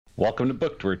Welcome to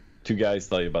Booked, where two guys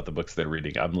tell you about the books they're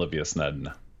reading. I'm Livia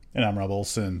Snedden. And I'm Rob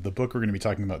Olson. The book we're going to be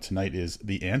talking about tonight is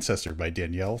The Ancestor by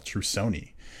Danielle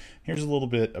Trussoni. Here's a little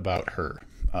bit about her.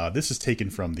 This is taken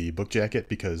from the book jacket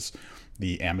because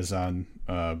the Amazon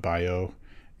bio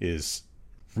is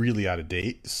really out of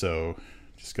date. So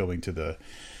just going to the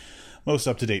most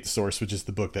up-to-date source, which is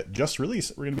the book that just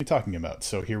released, we're going to be talking about.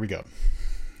 So here we go.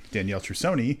 Danielle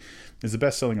Trussoni is the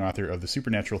best-selling author of the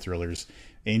supernatural thrillers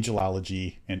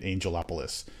Angelology and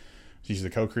Angelopolis. She's the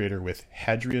co-creator with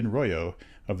Hadrian Royo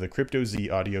of the Crypto Z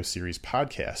audio series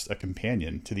podcast, a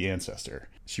companion to The Ancestor.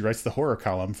 She writes the horror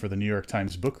column for the New York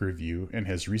Times Book Review and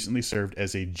has recently served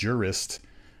as a jurist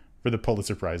for the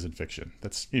Pulitzer Prize in Fiction.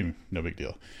 That's no big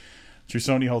deal.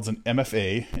 Trussoni holds an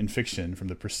MFA in fiction from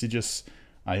the prestigious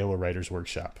Iowa Writers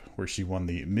Workshop, where she won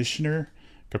the Michener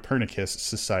Copernicus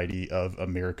Society of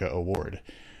America Award.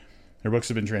 Her books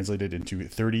have been translated into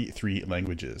 33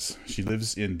 languages. She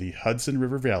lives in the Hudson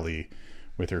River Valley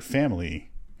with her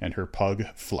family and her pug,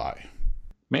 Fly.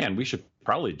 Man, we should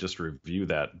probably just review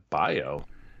that bio.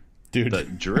 Dude. The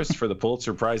jurist for the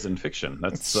Pulitzer Prize in Fiction.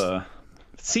 That's it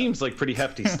seems like pretty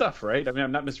hefty stuff, right? I mean,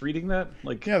 I'm not misreading that?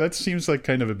 Yeah, that seems like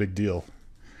kind of a big deal.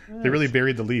 They really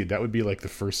buried the lead. That would be like the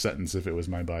first sentence if it was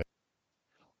my bio.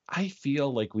 I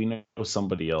feel like we know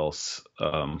somebody else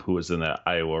who was in that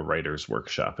Iowa Writers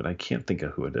Workshop, and I can't think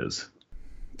of who it is.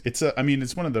 It's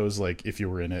one of those, like, if you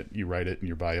were in it, you write it in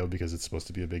your bio because it's supposed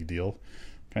to be a big deal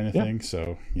kind of thing.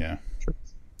 So, yeah. Sure.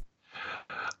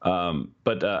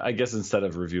 But I guess instead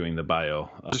of reviewing the bio,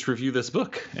 just review this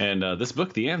book. And this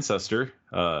book, The Ancestor,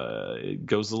 it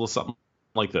goes a little something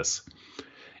like this.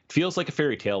 It feels like a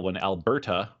fairy tale when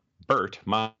Bert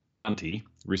Monty,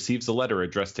 receives a letter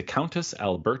addressed to Countess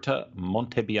Alberta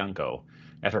Montebianco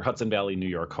at her Hudson Valley, New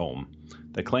York home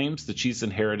that claims that she's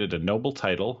inherited a noble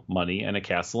title, money, and a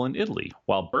castle in Italy.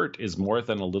 While Bert is more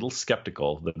than a little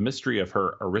skeptical, the mystery of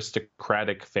her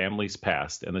aristocratic family's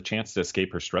past and the chance to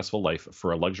escape her stressful life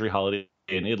for a luxury holiday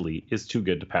in Italy is too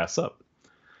good to pass up.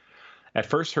 At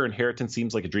first, her inheritance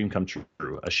seems like a dream come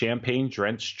true, a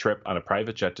champagne-drenched trip on a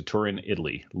private jet to Turin,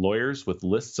 Italy, lawyers with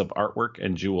lists of artwork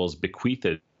and jewels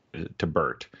bequeathed to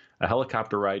Bert, a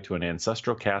helicopter ride to an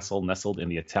ancestral castle nestled in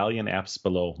the Italian Alps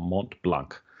below Mont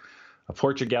Blanc, a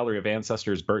portrait gallery of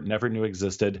ancestors Bert never knew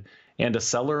existed, and a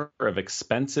cellar of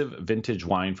expensive vintage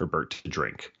wine for Bert to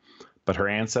drink. But her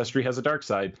ancestry has a dark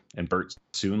side, and Bert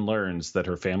soon learns that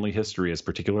her family history is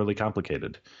particularly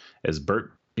complicated. As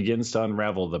Bert begins to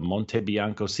unravel the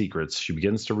Montebianco secrets, she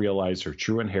begins to realize her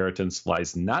true inheritance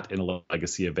lies not in a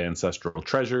legacy of ancestral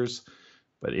treasures,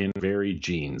 but in very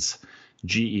genes.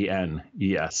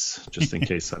 Genes, just in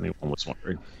case anyone was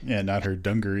wondering. Yeah, not her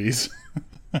dungarees.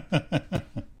 Because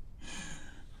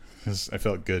I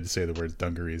felt good to say the word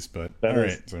dungarees, but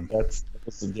that's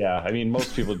yeah. I mean,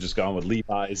 most people have just gone with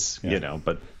Levi's,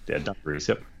 but yeah, dungarees.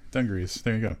 Yep, dungarees.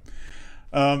 There you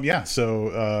go.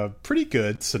 So pretty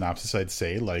good synopsis, I'd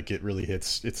say. Like, it really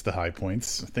hits the high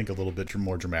points. I think a little bit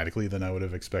more dramatically than I would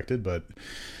have expected, but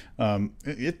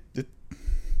it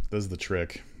does the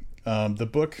trick. The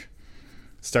book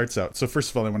starts out. So first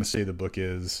of all, I want to say the book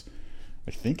is,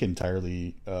 I think,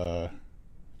 entirely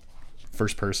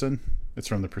first person. It's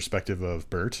from the perspective of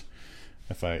Bert,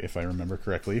 if I remember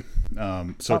correctly.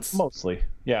 So it's mostly,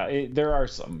 yeah. There are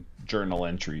some journal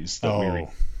entries that we read.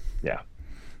 Yeah.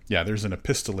 There's an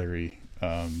epistolary,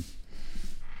 I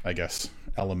guess,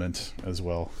 element as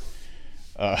well.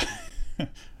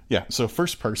 So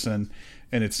first person,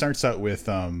 and it starts out with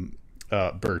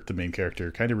Bert, the main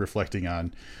character, kind of reflecting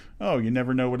on, you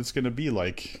never know what it's going to be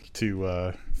like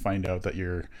to find out that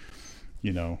you're,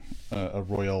 a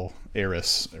royal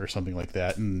heiress or something like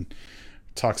that, and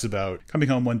talks about coming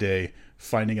home one day,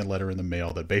 finding a letter in the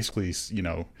mail that basically,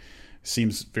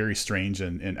 seems very strange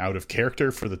and out of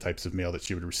character for the types of mail that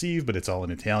she would receive, but it's all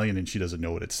in Italian and she doesn't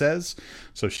know what it says.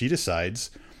 So she decides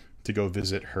to go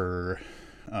visit her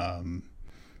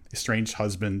estranged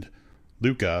husband,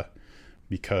 Luca,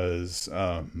 because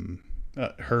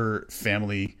her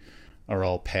family are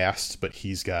all passed, but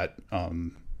he's got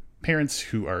parents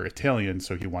who are Italian,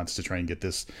 so he wants to try and get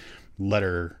this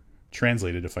letter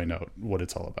translated to find out what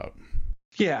it's all about.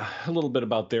 Yeah, a little bit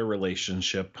about their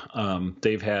relationship.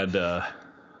 They've had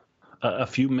a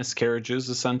few miscarriages,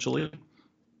 essentially,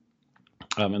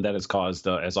 and that has caused,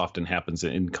 as often happens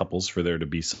in couples, for there to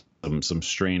be some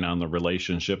strain on the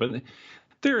relationship. And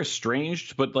they're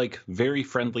estranged, but like very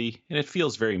friendly, and it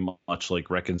feels very much like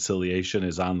reconciliation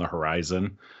is on the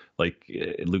horizon. Like,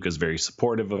 Luca's very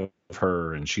supportive of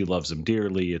her, and she loves him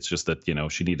dearly. It's just that,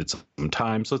 she needed some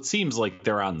time. So it seems like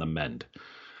they're on the mend.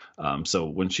 So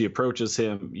when she approaches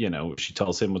him, she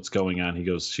tells him what's going on.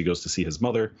 She goes to see his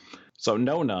mother. So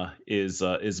Nona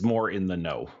is more in the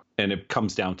know, and it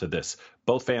comes down to this: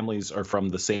 both families are from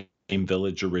the same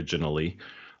village originally.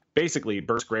 Basically,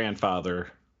 Bert's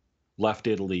grandfather left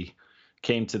Italy,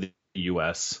 came to the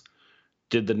U.S.,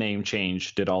 did the name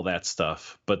change, did all that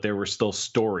stuff, but there were still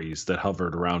stories that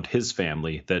hovered around his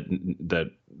family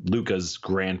that Luca's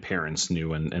grandparents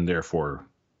knew, and therefore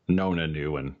Nona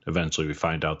knew, and eventually we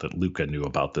find out that Luca knew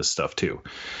about this stuff too.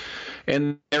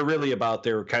 And they're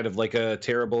kind of like a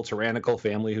terrible, tyrannical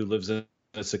family who lives in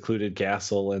a secluded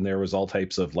castle, and there was all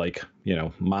types of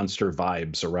monster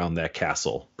vibes around that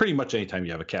castle. Pretty much anytime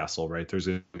you have a castle, right, there's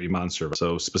going to be monster.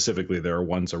 So specifically, there are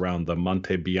ones around the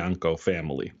Monte Bianco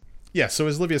family. Yeah, so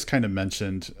as Livia's kind of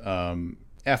mentioned,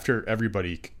 after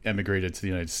everybody emigrated to the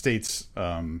United States,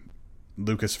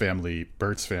 Luca's family,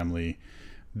 Bert's family,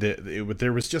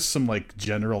 there was just some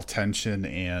general tension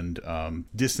and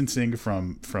distancing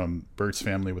from Bert's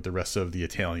family with the rest of the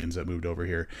Italians that moved over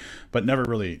here, but never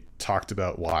really talked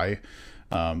about why.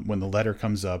 When the letter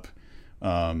comes up,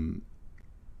 and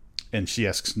she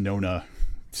asks Nona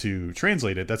to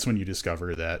translate it, that's when you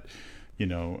discover that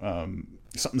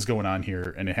something's going on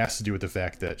here, and it has to do with the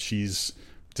fact that she's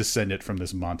descended from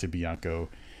this Monte Bianco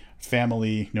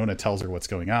family. Nona tells her what's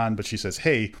going on, but she says,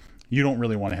 hey, you don't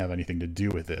really want to have anything to do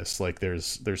with this.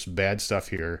 There's bad stuff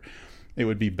here. It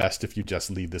would be best if you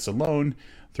just leave this alone,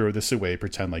 throw this away,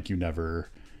 pretend like you never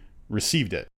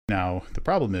received it. Now, the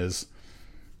problem is,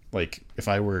 if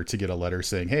I were to get a letter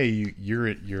saying, hey,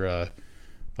 you're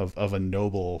of a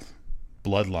noble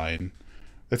bloodline,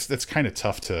 that's kind of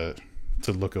tough to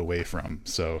look away from.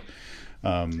 So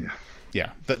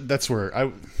that's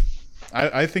where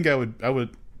I think I would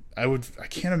I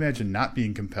can't imagine not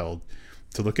being compelled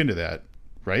to look into that,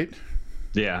 right?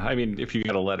 Yeah, I mean, if you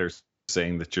get a letter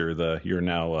saying that you're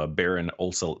now Baron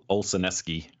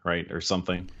Olseneski, right, or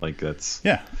something like that's.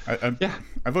 Yeah,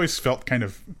 I've always felt kind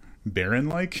of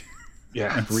Baron-like.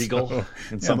 Yeah, regal.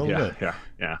 So, and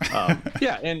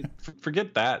yeah. And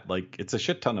forget that. It's a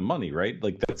shit ton of money, right?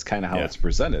 That's kind of how it's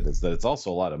presented, is that it's also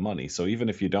a lot of money. So even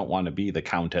if you don't want to be the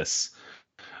Countess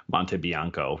Monte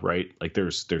Bianco, right?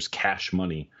 There's cash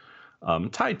money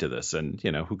tied to this, and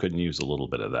who couldn't use a little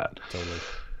bit of that? Totally.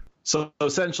 So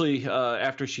essentially,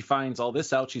 after she finds all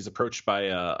this out, she's approached by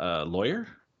a lawyer,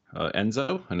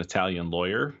 Enzo, an Italian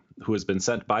lawyer who has been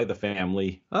sent by the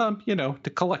family,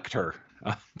 to collect her.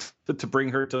 To bring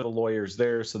her to the lawyers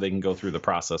there so they can go through the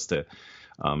process to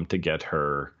get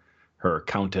her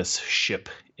countess ship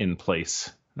in place.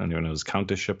 I don't even know, is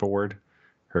countess ship a word?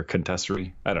 Her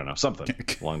contessory? I don't know, something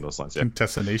along those lines. Yeah.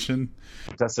 Contestination,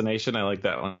 I like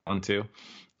that one too.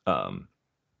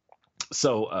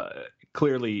 So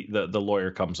clearly the lawyer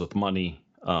comes with money.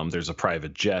 There's a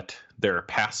private jet. There are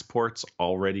passports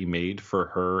already made for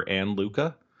her and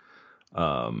Luca,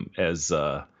 as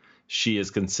she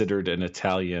is considered an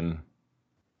Italian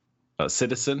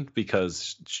citizen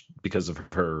because of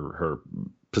her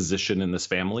position in this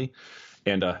family.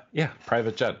 And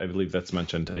private jet. I believe that's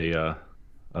mentioned, a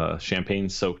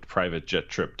champagne-soaked private jet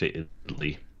trip to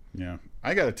Italy. Yeah,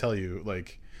 I got to tell you,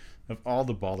 of all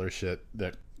the baller shit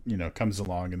that comes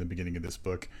along in the beginning of this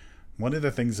book, one of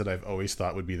the things that I've always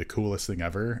thought would be the coolest thing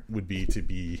ever would be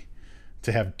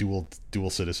to have dual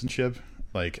citizenship.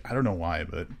 I don't know why,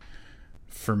 but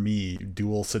for me,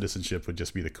 dual citizenship would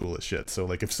just be the coolest shit. So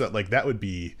that would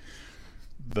be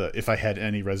if I had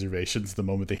any reservations the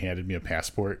moment they handed me a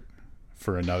passport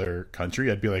for another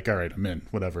country, I'd be like, all right, I'm in,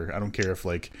 whatever. I don't care if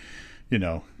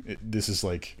this is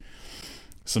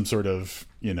some sort of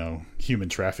human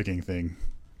trafficking thing.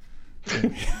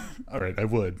 All right, I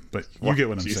would, but you get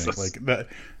what I'm saying. That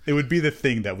it would be the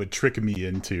thing that would trick me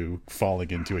into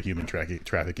falling into a human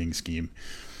trafficking scheme.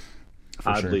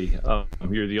 Oddly, sure.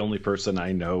 You're the only person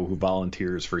I know who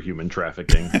volunteers for human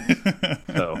trafficking.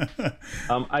 So,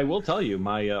 I will tell you,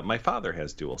 my father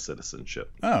has dual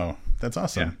citizenship. Oh, that's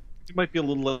awesome. Yeah. It might be a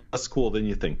little less cool than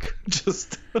you think.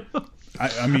 Just,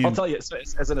 I mean, I'll tell you. So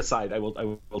as an aside, I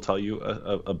will tell you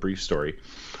a brief story.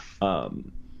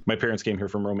 My parents came here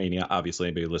from Romania. Obviously,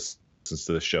 anybody who listens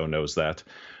to the show knows that.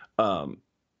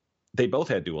 They both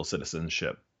had dual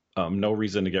citizenship. No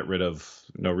reason to get rid of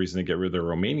their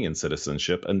Romanian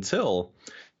citizenship until,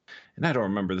 and I don't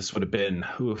remember, this would have been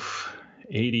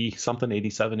 80 something,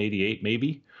 87, 88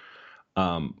 maybe.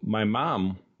 My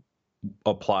mom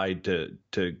applied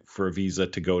for a visa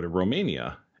to go to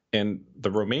Romania, and the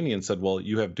Romanian said, well,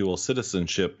 you have dual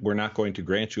citizenship. We're not going to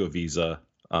grant you a visa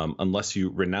unless you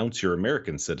renounce your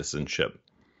American citizenship.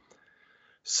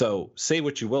 So say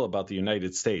what you will about the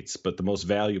United States, but the most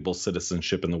valuable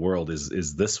citizenship in the world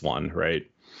is this one, right?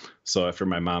 So after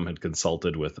my mom had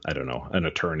consulted with, I don't know, an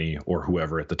attorney or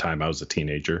whoever at the time, I was a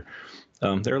teenager,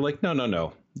 they were like,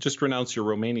 no, just renounce your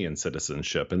Romanian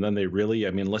citizenship. And then they really,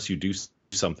 I mean, unless you do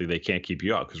something, they can't keep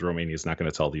you out, because Romania is not going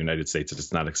to tell the United States that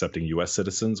it's not accepting U.S.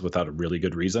 citizens without a really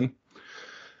good reason.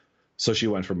 So she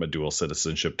went from a dual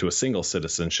citizenship to a single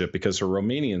citizenship because her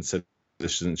Romanian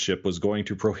citizenship was going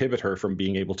to prohibit her from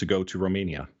being able to go to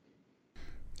Romania.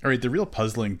 All right, the real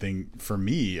puzzling thing for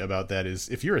me about that is,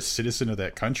 if you're a citizen of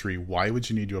that country, why would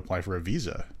you need to apply for a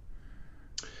visa?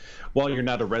 Well, you're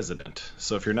not a resident.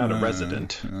 So if you're not a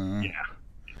resident, yeah.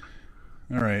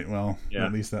 All right, well,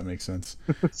 at least that makes sense.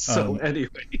 So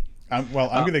anyway. I'm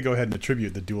going to go ahead and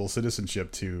attribute the dual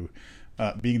citizenship to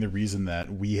being the reason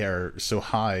that we are so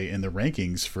high in the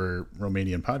rankings for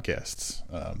Romanian podcasts.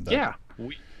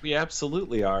 We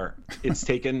absolutely are. It's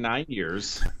taken 9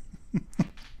 years,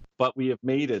 but we have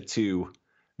made it to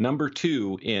number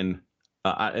 2 in,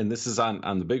 and this is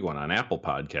on the big one, on Apple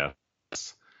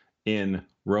Podcasts, in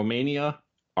Romania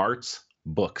Arts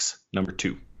Books, number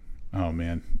 2. Oh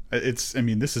man,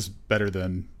 this is better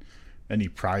than any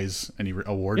prize, any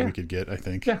award we could get, I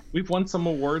think. Yeah, we've won some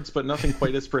awards, but nothing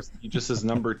quite as prestigious as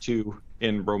number 2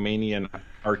 in Romanian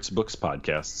Arts Books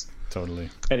podcasts. Totally.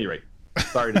 Anyway,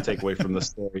 sorry to take away from the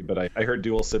story, but I heard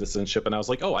dual citizenship and I was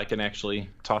like, oh, I can actually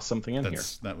toss something in here.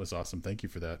 That was awesome. Thank you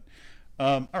for that.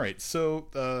 All right, so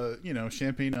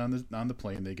Champagne on the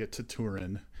plane, they get to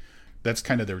Turin. That's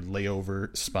kind of their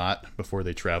layover spot before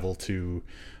they travel to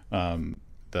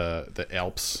the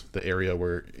Alps, the area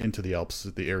where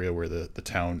the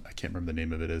town, I can't remember the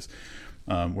name of it is,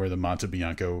 where the Monte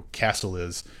Bianco castle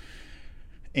is.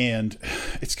 And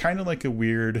it's kind of like a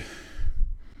weird,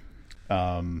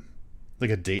 like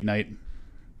a date night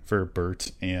for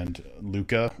Bert and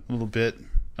Luca a little bit.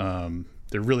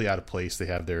 They're really out of place. They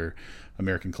have their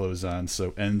American clothes on.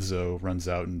 So Enzo runs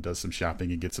out and does some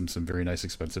shopping and gets them some very nice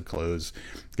expensive clothes,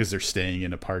 because they're staying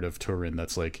in a part of Turin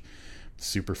that's like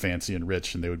super fancy and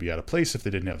rich, and they would be out of place if they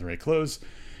didn't have the right clothes.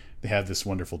 They have this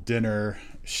wonderful dinner.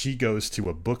 She goes to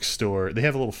a bookstore. They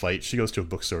have a little fight. She goes to a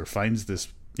bookstore, finds this,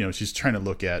 she's trying to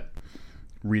look at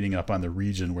reading up on the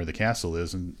region where the castle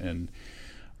is, and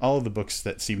all of the books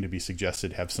that seem to be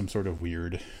suggested have some sort of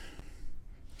weird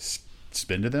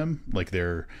spin to them, like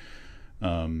they're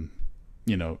urban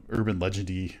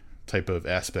legendy type of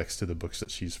aspects to the books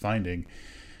that she's finding.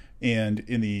 And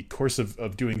in the course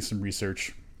of doing some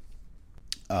research,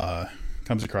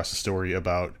 comes across a story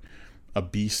about a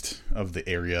beast of the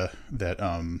area that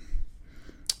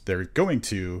they're going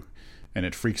to, and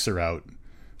it freaks her out,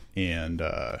 and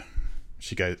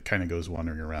she kind of goes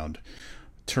wandering around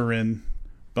Turin,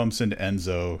 bumps into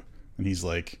Enzo, and he's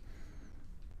like,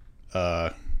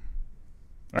 all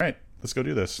right, let's go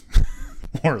do this.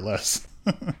 More or less.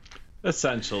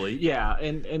 Essentially, yeah.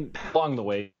 And along the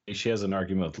way, she has an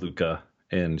argument with Luca,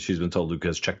 and she's been told Luca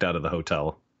has checked out of the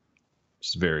hotel.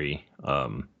 It's very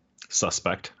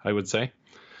suspect, I would say.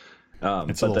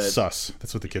 It's a little sus.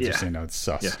 That's what the kids are saying now. It's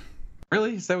sus. Yeah.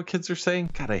 Really? Is that what kids are saying?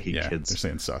 God, I hate kids. They're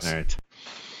saying sus. All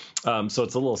right. So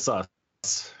it's a little sus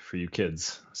for you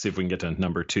kids. See if we can get to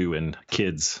number 2 in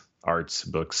kids, arts,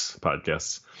 books,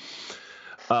 podcasts.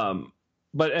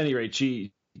 But at any rate,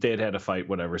 they had a fight,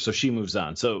 whatever. So she moves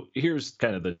on. So here's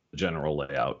kind of the general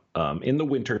layout. In the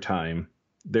wintertime,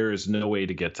 there is no way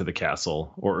to get to the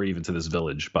castle or even to this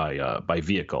village by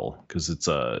vehicle, because it's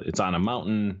on a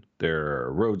mountain. Their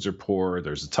roads are poor.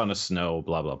 There's a ton of snow,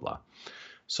 blah, blah, blah.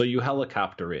 So you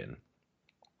helicopter in.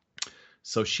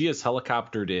 So she is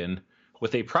helicoptered in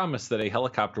with a promise that a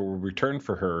helicopter will return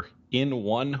for her in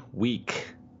 1 week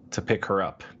to pick her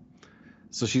up.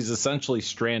 So she's essentially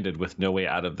stranded with no way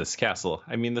out of this castle.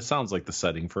 I mean, this sounds like the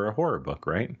setting for a horror book,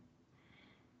 right?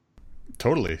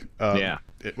 Totally. Yeah.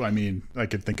 I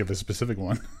could think of a specific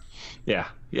one. Yeah,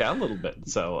 a little bit.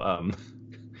 So,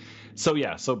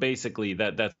 so basically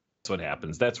that's what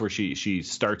happens. That's where she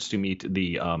starts to meet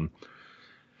the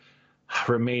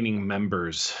remaining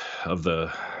members of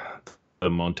the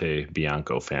Monte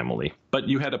Bianco family. But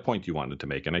you had a point you wanted to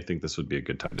make, and I think this would be a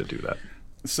good time to do that.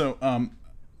 So,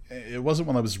 it wasn't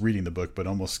when I was reading the book, but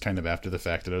almost kind of after the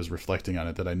fact that I was reflecting on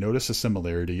it, that I noticed a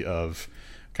similarity of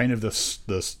kind of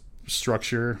the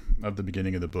structure of the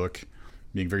beginning of the book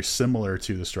being very similar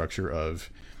to the structure of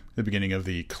the beginning of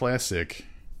the classic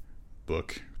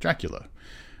book Dracula,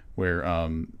 where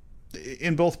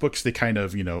in both books they kind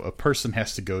of, a person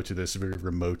has to go to this very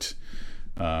remote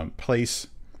place.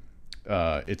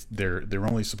 They're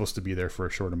only supposed to be there for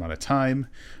a short amount of time.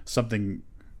 Something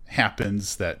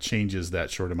happens that changes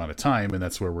that short amount of time, and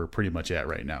that's where we're pretty much at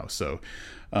right now. So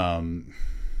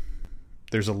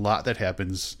there's a lot that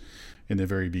happens in the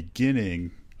very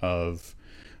beginning of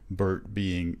Bert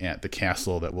being at the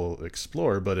castle that we'll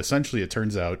explore. But essentially, it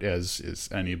turns out, as is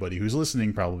anybody who's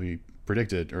listening probably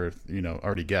predicted or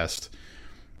already guessed,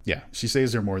 yeah, she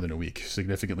stays there more than a week,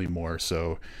 significantly more.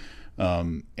 So,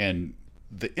 and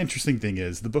the interesting thing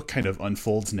is the book kind of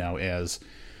unfolds now as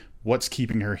what's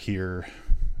keeping her here,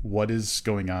 what is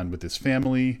going on with this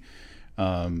family.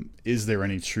 Is there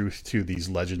any truth to these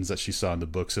legends that she saw in the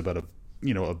books about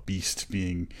a beast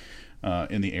being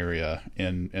in the area?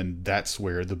 And that's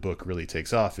where the book really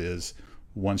takes off, is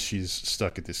once she's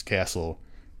stuck at this castle,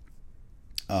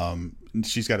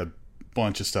 she's got a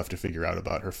bunch of stuff to figure out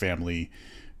about her family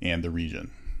and the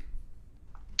region.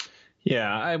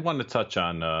 Yeah, I want to touch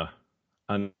on a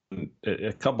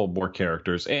couple more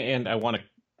characters, and I want to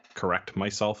correct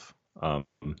myself.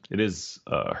 It is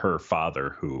her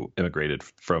father who immigrated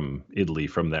from Italy,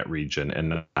 from that region,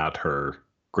 and not her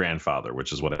grandfather,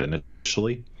 which is what I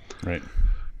initially. Right.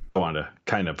 I want to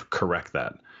kind of correct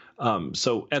that.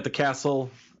 So at the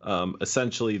castle,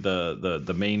 essentially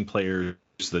the main players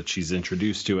that she's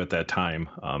introduced to at that time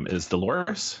is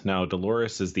Dolores. Now,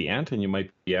 Dolores is the aunt, and you might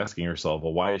be asking yourself,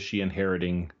 well, why is she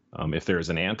inheriting? If there is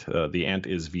an aunt, the aunt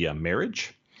is via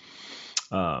marriage.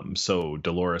 So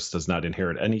Dolores does not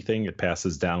inherit anything. It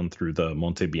passes down through the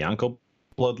Montebianco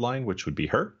bloodline, which would be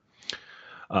her.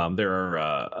 There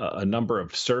are a number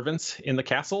of servants in the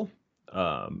castle,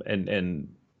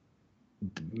 and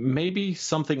maybe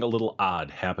something a little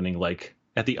odd happening, like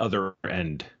at the other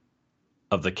end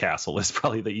of the castle is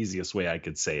probably the easiest way I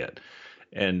could say it.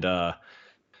 And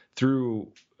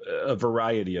through a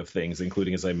variety of things,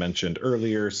 including, as I mentioned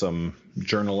earlier, some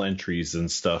journal entries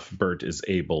and stuff, Bert is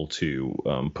able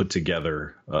to put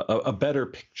together a better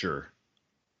picture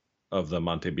of the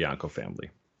Montebianco family.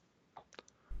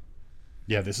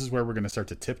 Yeah, this is where we're going to start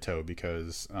to tiptoe,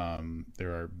 because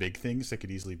there are big things that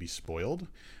could easily be spoiled.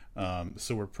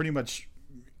 So we're pretty much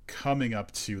coming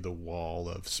up to the wall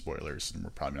of spoilers, and we're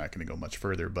probably not going to go much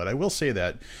further. But I will say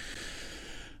that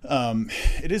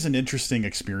it is an interesting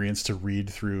experience to read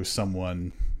through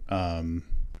someone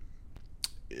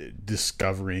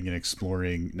discovering and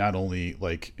exploring not only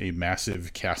like a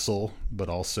massive castle, but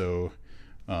also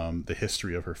the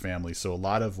history of her family. So a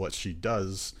lot of what she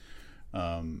does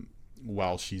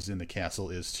while she's in the castle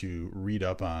is to read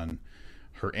up on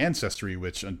her ancestry,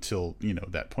 which until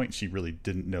that point she really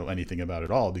didn't know anything about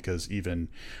at all, because even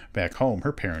back home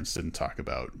her parents didn't talk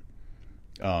about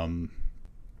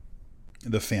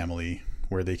the family,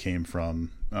 where they came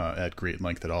from, at great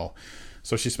length at all.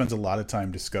 So she spends a lot of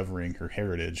time discovering her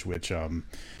heritage, which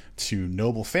to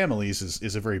noble families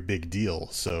is a very big deal.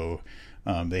 So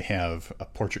they have a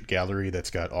portrait gallery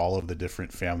that's got all of the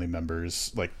different family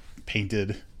members like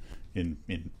painted in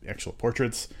actual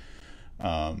portraits.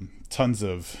 Tons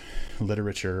of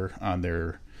literature on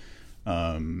their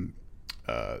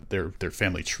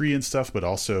family tree and stuff, but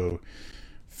also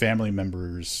family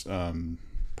members'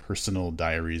 personal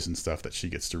diaries and stuff that she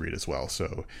gets to read as well.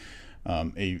 So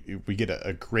we get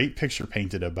a great picture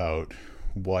painted about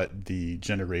what the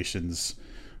generations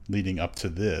leading up to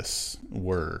this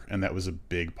were, and that was a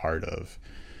big part of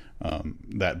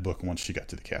that book once she got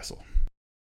to the castle.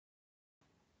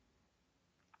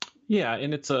 Yeah,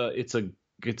 and it's a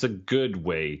good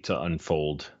way to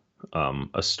unfold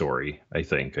a story. I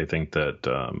think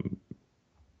that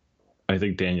I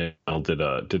think Danielle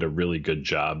did a really good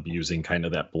job using kind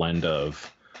of that blend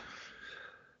of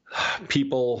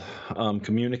people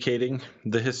communicating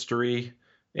the history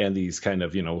and these kind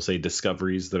of, we'll say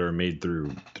discoveries that are made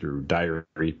through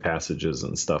diary passages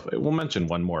and stuff. We'll mention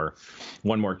one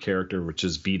more character, which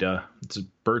is Vita. It's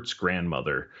Bert's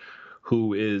grandmother,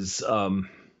 who is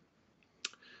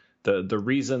the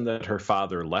reason that her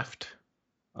father left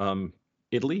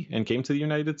Italy and came to the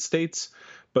United States,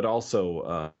 but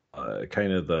also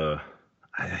kind of the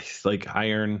like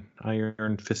iron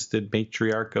fisted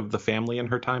matriarch of the family in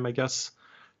her time, I guess,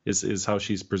 is how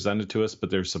she's presented to us. But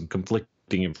there's some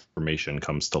conflicting information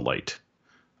comes to light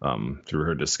through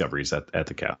her discoveries at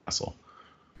the castle.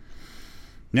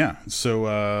 Yeah.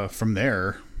 So from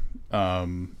there,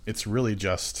 it's really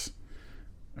just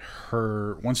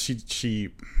her, once she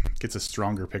gets a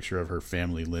stronger picture of her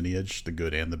family lineage, the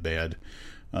good and the bad,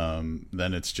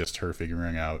 then it's just her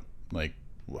figuring out like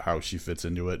how she fits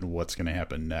into it and what's going to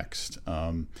happen next.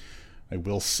 I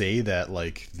will say that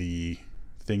like the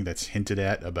thing that's hinted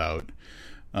at about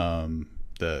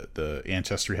the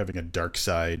ancestry having a dark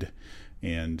side,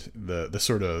 and the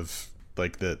sort of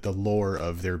like the lore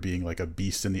of there being like a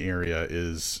beast in the area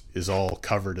is all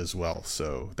covered as well.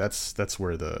 So that's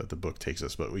where the book takes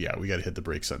us. But yeah, we got to hit the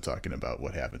brakes on talking about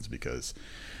what happens, because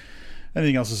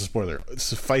anything else is a spoiler.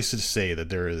 Suffice it to say that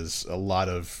there is a lot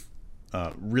of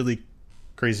really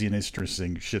crazy and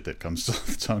interesting shit that comes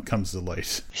to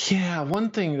light. Yeah, one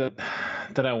thing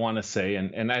that I want to say,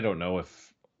 and I don't know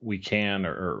if we can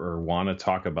or want to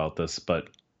talk about this, but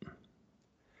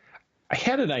I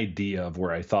had an idea of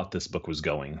where I thought this book was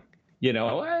going,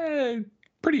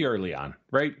 pretty early on,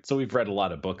 right? So we've read a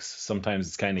lot of books. Sometimes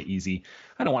it's kind of easy.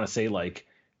 I don't want to say like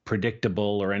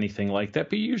predictable or anything like that,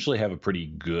 but you usually have a pretty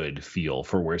good feel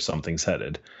for where something's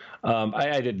headed.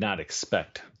 I did not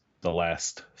expect the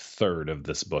last third of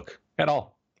this book at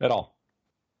all.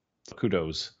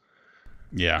 Kudos.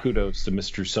 Yeah. Kudos to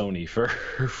Mr. Sony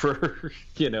for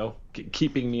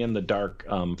keeping me in the dark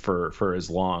for as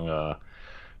long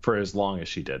as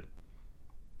she did.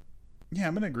 Yeah,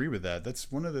 I'm going to agree with that.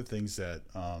 That's one of the things that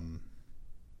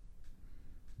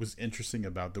was interesting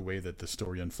about the way that the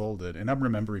story unfolded. And I'm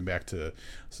remembering back to,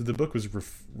 so the book was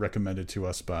recommended to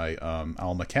us by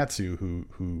Al Makatsu,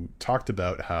 who talked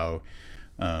about how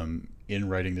in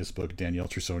writing this book, Danielle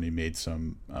Trussoni made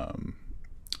some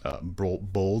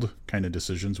bold kind of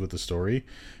decisions with the story.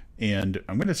 And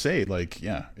I'm going to say,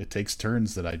 it takes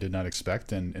turns that I did not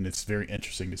expect. And it's very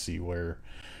interesting to see where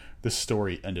this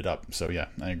story ended up. So yeah,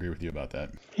 I agree with you about that.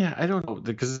 Yeah, I don't know,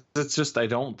 because it's just, I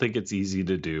don't think it's easy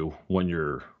to do when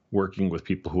you're working with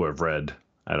people who have read,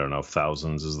 I don't know if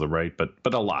thousands is the right, but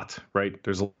a lot, right?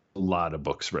 There's a lot of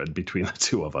books read between the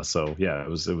two of us. So yeah, it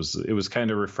was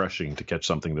kind of refreshing to catch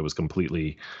something that was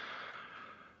completely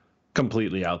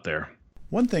out there.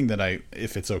 One thing that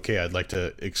if it's okay, I'd like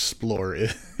to explore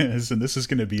is, and this is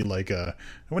going to be I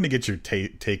want to get your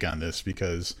take on this,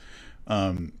 because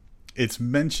it's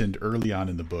mentioned early on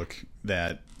in the book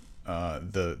that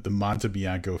the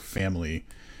Montebianco family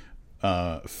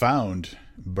found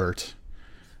Bert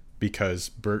because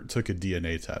Bert took a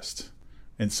DNA test.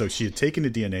 And so she had taken a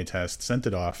DNA test, sent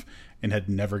it off, and had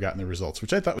never gotten the results,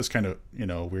 which I thought was kind of,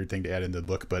 a weird thing to add into the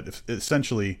book. But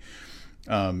essentially,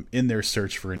 in their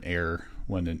search for an heir,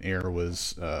 when an heir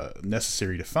was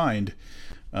necessary to find,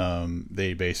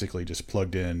 they basically just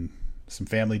plugged in some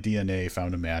family DNA,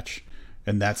 found a match,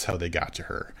 and that's how they got to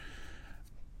her.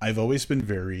 I've always been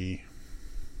very,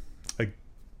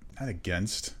 not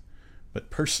against,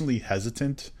 but personally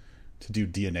hesitant to do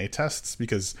DNA tests,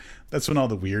 because that's when all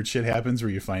the weird shit happens, where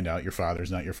you find out your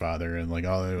father's not your father, and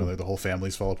the whole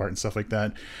families fall apart and stuff like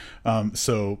that.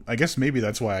 So I guess maybe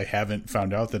that's why I haven't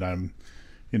found out that I'm,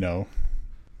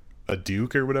 a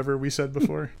duke or whatever we said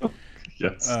before.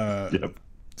 Yes. Yep.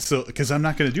 So, because I'm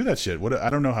not going to do that shit.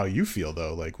 I don't know how you feel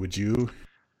though. Would you?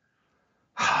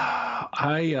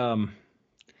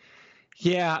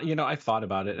 Yeah, I've thought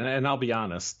about it, and I'll be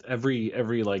honest, every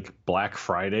Black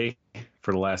Friday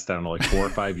for the last, I don't know, 4 or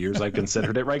 5 years, I've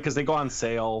considered it, right? Because they go on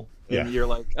sale, and you're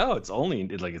like, oh, it's only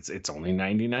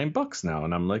 $99 now,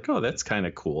 and I'm like, oh, that's kind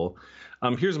of cool.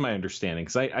 Here's my understanding,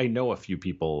 because I know a few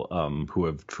people who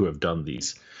have done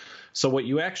these. So what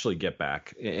you actually get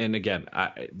back, and again,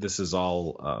 this is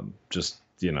all just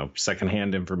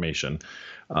secondhand information.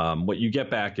 What you get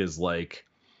back is like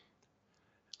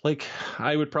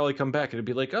I would probably come back and it'd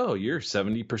be like, oh, you're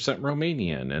 70%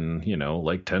 Romanian and,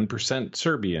 10%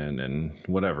 Serbian and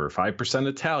whatever, 5%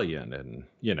 Italian and,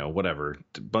 whatever.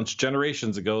 A bunch of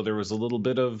generations ago, there was a little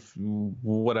bit of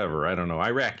whatever, I don't know,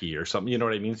 Iraqi or something, you know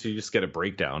what I mean? So you just get a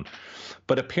breakdown.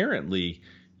 But apparently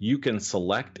you can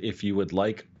select if you would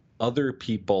like other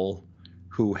people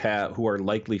who are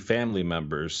likely family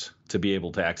members to be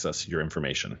able to access your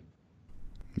information.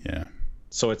 Yeah.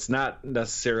 So it's not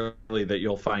necessarily that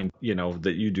you'll find,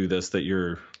 that you do this, that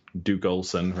you're Duke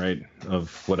Olson, right,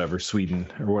 of whatever, Sweden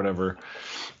or whatever.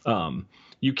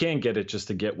 You can get it just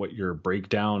to get what your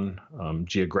breakdown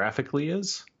geographically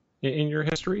is in your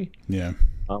history. Yeah.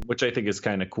 Which I think is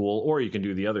kind of cool. Or you can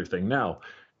do the other thing. Now,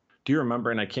 do you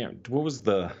remember, and what was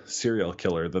the serial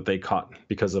killer that they caught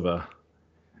because of a...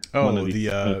 Oh,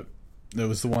 it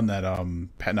was the one that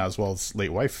Patton Oswalt's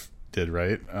late wife did,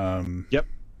 right? Yep.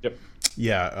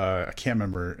 Yeah, I can't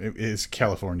remember. It is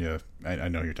California. I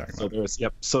know you're talking about.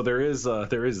 So there is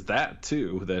that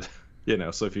too. That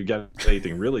So if you get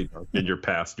anything really dark in your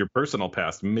past, your personal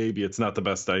past, maybe it's not the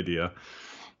best idea.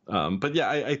 But yeah,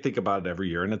 I think about it every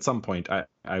year, and at some point,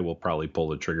 I will probably pull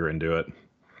the trigger and do it.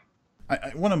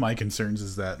 One of my concerns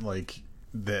is that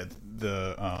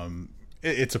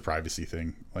it's a privacy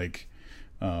thing.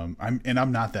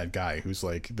 I'm not that guy who's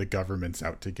like the government's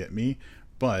out to get me,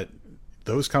 but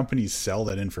those companies sell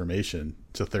that information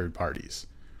to third parties,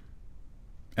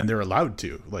 and they're allowed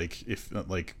to. I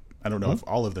don't know if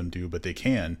all of them do, but they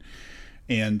can.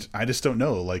 And I just don't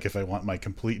know, if I want my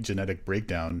complete genetic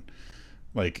breakdown,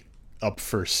 up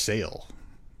for sale.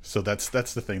 So that's the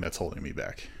thing that's holding me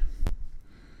back.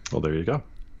 Well, there you go.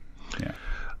 Yeah.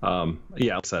 Yeah,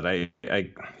 like I said,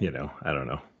 I don't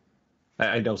know.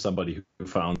 I know somebody who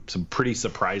found some pretty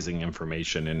surprising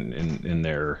information in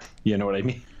their, you know what I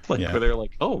mean? Like Yeah. where they're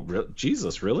like, oh,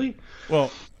 Jesus, really?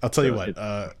 Well, I'll tell you So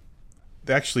what.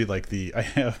 Actually, like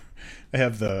I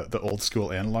have the old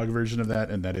school analog version of that,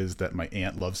 and that is that my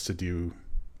aunt loves to do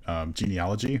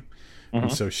genealogy,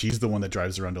 and so she's the one that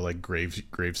drives around to like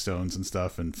gravestones and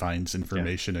stuff and finds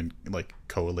information and like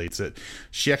collates it.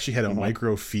 She actually had a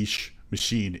microfiche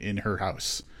machine in her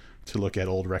house to look at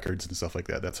old records and stuff like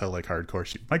that. That's how like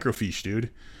hardcore microfiche,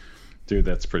 dude. Dude,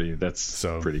 that's pretty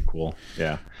cool.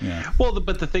 Yeah. Yeah. Well,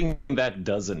 but the thing that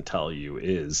doesn't tell you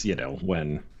is,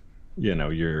 when,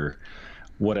 your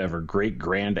whatever great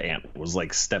grand aunt was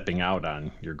like stepping out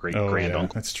on your great grand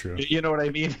uncle. That's true. You know what I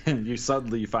mean? And you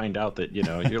suddenly find out that,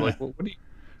 you're like, well,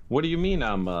 what do you mean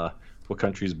I'm what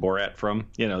country's Borat from?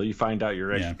 You find out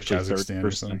you're actually Kazakhstan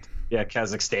or something. Yeah,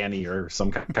 Kazakhstani or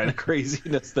some kind of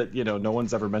craziness that, no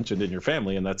one's ever mentioned in your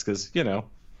family, and that's because,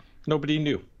 nobody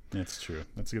knew. That's true.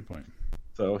 That's a good point.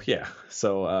 So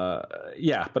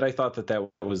yeah, but I thought that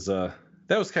was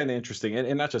kind of interesting,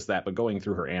 and not just that, but going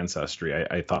through her ancestry,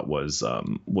 I thought was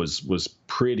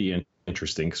pretty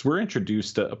interesting, because we're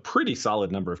introduced to a pretty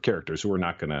solid number of characters who we're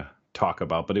not going to talk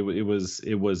about, but it was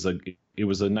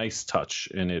a nice touch,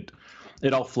 and it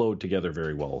all flowed together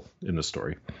very well in the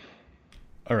story.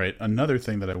 All right, another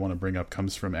thing that I want to bring up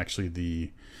comes from actually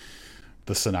the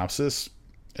synopsis.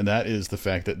 And that is the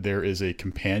fact that there is a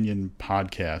companion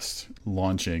podcast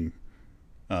launching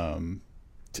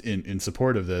in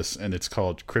support of this, and it's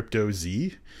called Crypto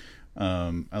Z.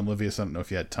 Olivius, I don't know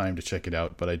if you had time to check it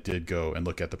out, but I did go and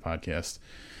look at the podcast.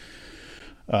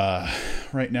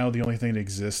 Right now, the only thing that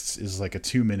exists is like a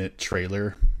 2-minute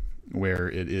trailer where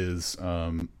it is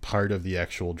part of the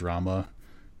actual drama,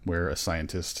 where a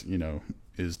scientist,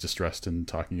 is distressed and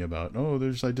talking about,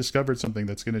 I discovered something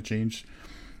that's going to change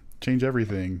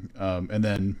everything, and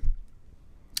then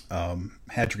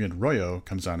Hadrian Royo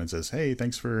comes on and says, hey,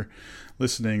 thanks for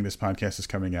listening, this podcast is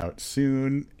coming out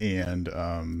soon, and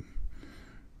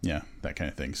that kind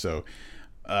of thing. So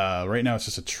right now it's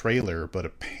just a trailer, but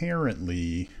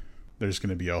apparently there's going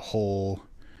to be a whole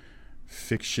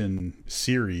fiction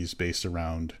series based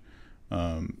around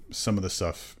some of the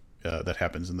stuff that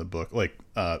happens in the book, like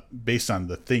based on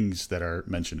the things that are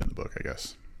mentioned in the book, I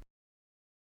guess.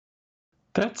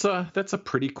 That's a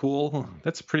pretty cool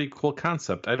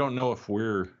concept. I don't know if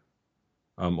we're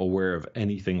aware of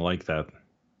anything like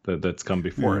that's come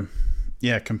before.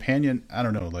 Yeah, companion. I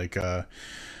don't know. Like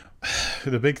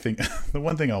the big thing, the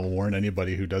one thing I'll warn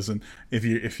anybody who doesn't,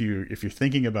 if you're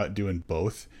thinking about doing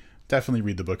both, definitely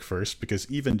read the book first, because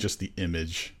even just the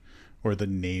image or the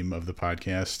name of the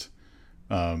podcast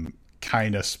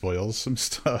kind of spoils some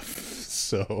stuff.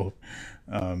 So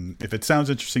if it sounds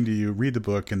interesting to you, read the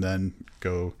book and then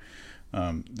go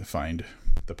find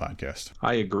the podcast.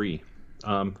 I agree.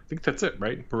 I think that's it,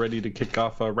 right? We're ready to kick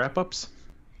off wrap-ups?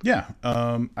 Yeah.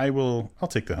 I'll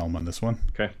take the helm on this one.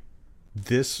 Okay.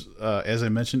 This, as I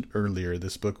mentioned earlier,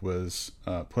 this book was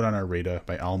put on our radar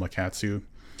by Alma Katsu,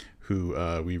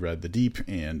 who we read The Deep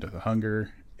and The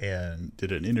Hunger, and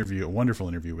did a wonderful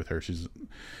interview with her. She's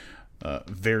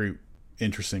very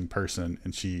interesting person,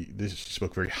 and she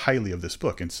spoke very highly of this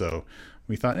book, and so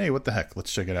we thought, hey, what the heck,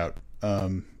 let's check it out.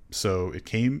 So it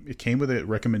came with a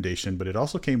recommendation, but it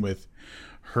also came with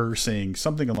her saying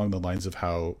something along the lines of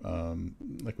how,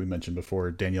 like we mentioned before,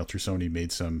 Danielle Trussoni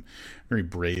made some very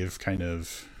brave kind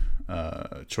of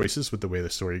choices with the way the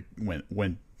story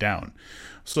went down.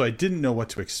 So I didn't know what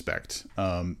to expect.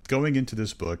 Going into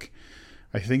this book,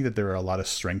 I think that there are a lot of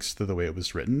strengths to the way it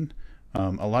was written.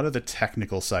 A lot of the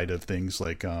technical side of things,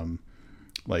 like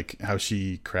how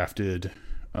she crafted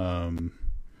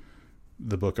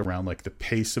the book around like the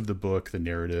pace of the book, the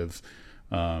narrative,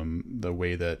 the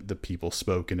way that the people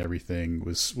spoke and everything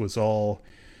was all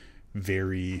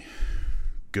very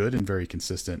good and very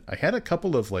consistent. I had a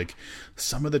couple of like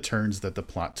some of the turns that the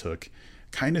plot took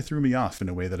kind of threw me off in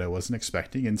a way that I wasn't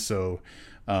expecting, and so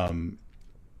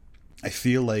I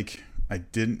feel like I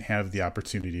didn't have the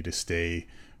opportunity to stay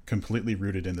completely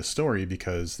rooted in the story,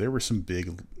 because there were some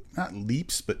big, not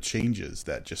leaps, but changes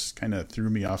that just kind of threw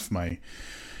me off my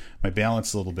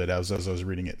balance a little bit as I was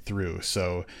reading it through.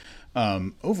 So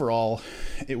overall,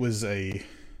 I will say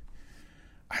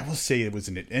it was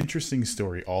an interesting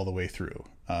story all the way through.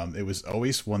 It was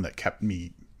always one that kept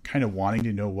me kind of wanting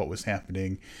to know what was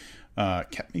happening,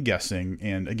 kept me guessing.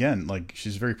 And again, like,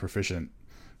 she's very proficient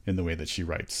in the way that she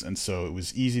writes, and so it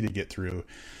was easy to get through.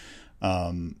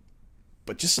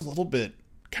 But just a little bit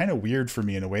kind of weird for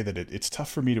me in a way that it's tough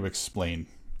for me to explain.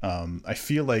 I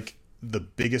feel like the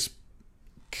biggest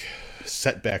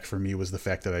setback for me was the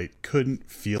fact that I couldn't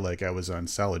feel like I was on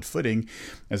solid footing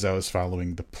as I was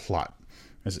following the plot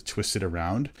as it twisted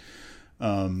around.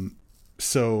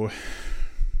 So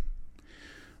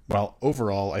while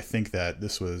overall I think that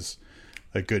this was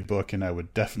a good book, and I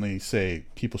would definitely say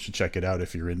people should check it out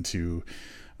if you're into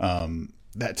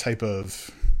that type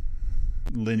of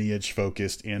lineage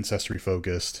focused, ancestry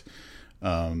focused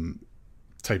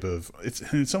type of,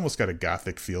 it's almost got a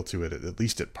gothic feel to it, at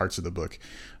least at parts of the book.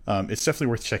 It's definitely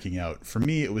worth checking out. For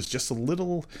me, it was just a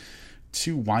little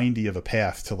too windy of a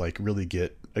path to like really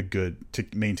get to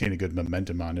maintain a good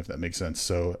momentum on, if that makes sense.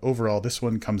 So overall, this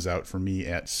one comes out for me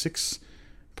at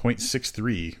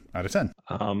 6.63 out of 10.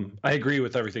 I agree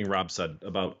with everything Rob said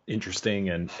about interesting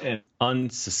and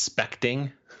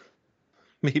unsuspecting.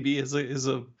 Maybe is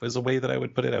a way that I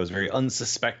would put it. I was very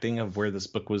unsuspecting of where this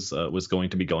book was going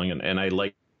to be going, and I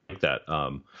like that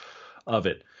of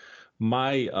it.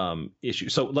 My issue.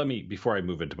 So let me, before I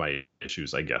move into my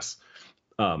issues, I guess.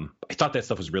 I thought that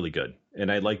stuff was really good,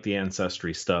 and I liked the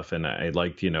ancestry stuff, and I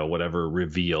liked whatever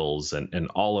reveals and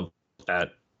all of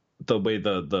that. The way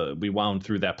we wound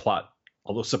through that plot,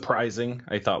 although surprising,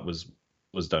 I thought was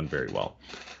done very well.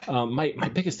 My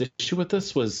biggest issue with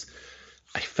this was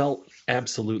I felt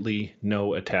absolutely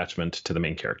no attachment to the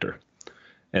main character,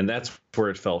 and that's where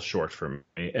it fell short for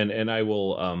me. And I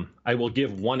will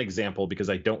give one example, because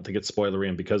I don't think it's spoilery,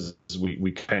 and because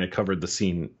we kind of covered the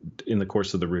scene in the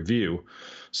course of the review.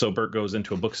 So Bert goes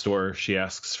into a bookstore. She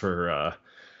asks for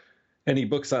any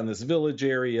books on this village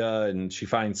area, and she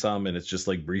finds some, and it's just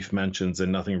like brief mentions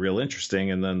and nothing real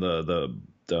interesting. And then the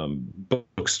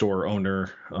bookstore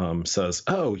owner says,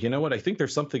 "Oh, you know what? I think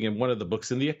there's something in one of the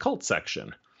books in the occult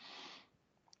section."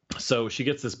 So she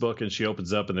gets this book and she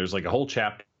opens up, and there's like a whole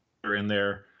chapter in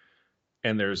there,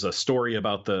 and there's a story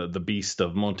about the beast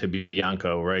of Monte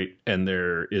Bianco, right? And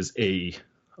there is a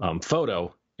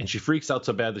photo, and she freaks out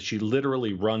so bad that she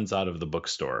literally runs out of the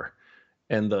bookstore.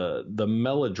 And the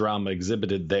melodrama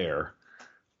exhibited there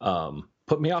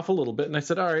put me off a little bit, and I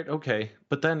said, all right, okay.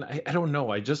 But then I don't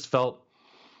know. I felt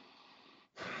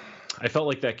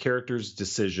like that character's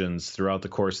decisions throughout the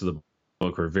course of the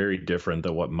book were very different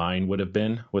than what mine would have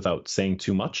been, without saying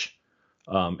too much.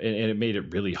 And it made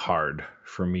it really hard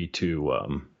for me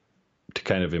to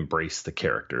kind of embrace the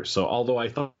character. So although I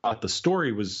thought the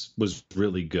story was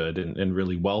really good and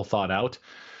really well thought out,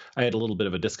 I had a little bit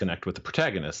of a disconnect with the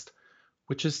protagonist,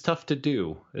 which is tough to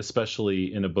do,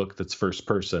 especially in a book that's first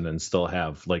person and still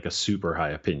have like a super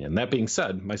high opinion. That being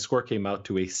said, my score came out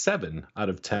to a 7 out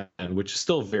of 10, which is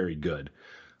still very good.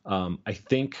 I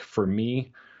think for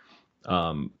me,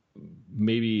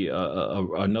 maybe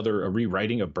another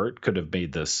rewriting of Bert could have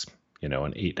made this, an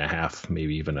 8.5,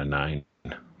 maybe even a 9.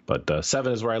 But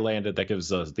 7 is where I landed. That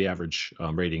gives us the average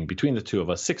rating between the two of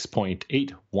us,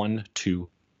 6.812.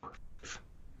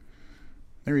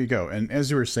 There you go. And as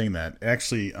you were saying that,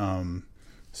 actually,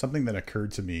 something that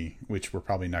occurred to me, which we're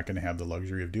probably not going to have the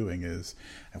luxury of doing, is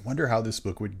I wonder how this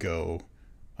book would go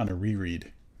on a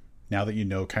reread. Now that you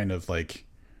know kind of like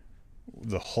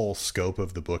the whole scope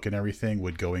of the book and everything,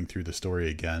 would going through the story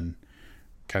again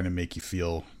kind of make you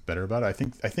feel better about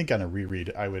it? I think on a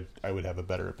reread, I would have a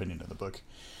better opinion of the book.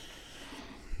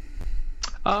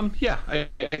 Yeah, I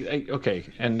okay,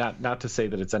 and not to say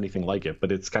that it's anything like it,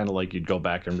 but it's kind of like you'd go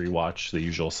back and rewatch The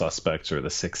Usual Suspects or The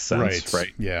Sixth Sense,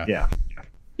 right? Yeah.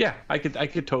 I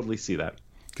could totally see that,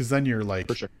 because then you're like,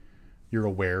 for sure, you're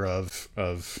aware of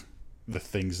the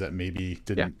things that maybe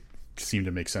didn't seem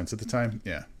to make sense at the time.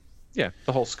 Yeah,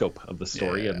 the whole scope of the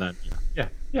story, and then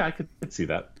I could see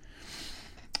that.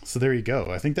 So there you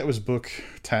go. I think that was book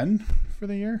 10 for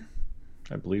the year.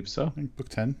 I believe so. I think book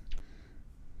 10.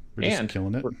 We're just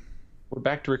killing it. We're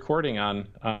back to recording on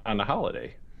a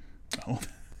holiday. Oh,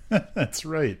 that's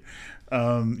right.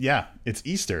 It's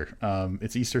Easter.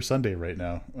 It's Easter Sunday right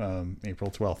now, April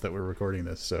 12th that we're recording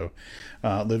this. So,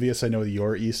 Livius, I know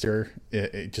your Easter,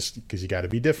 it just because you got to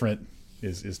be different,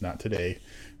 is not today.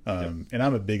 And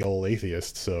I'm a big old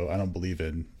atheist, so I don't believe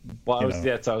in. Well, I was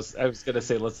going to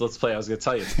say let's play. I was going to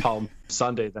tell you it's Palm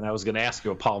Sunday. Then I was going to ask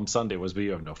you what Palm Sunday was, but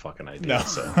you have no fucking idea. No.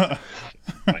 So.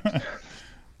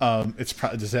 It's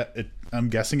probably I'm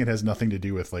guessing it has nothing to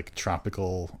do with like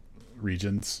tropical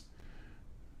regions.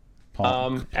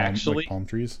 Actually, like palm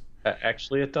trees.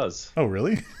 Actually, it does. Oh,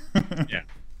 really? Yeah.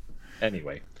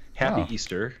 Anyway, happy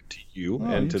Easter to you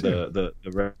and to the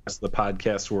rest of the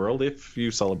podcast world. If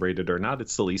you celebrate it or not,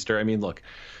 it's still Easter. I mean, look,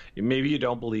 maybe you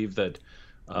don't believe that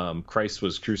Christ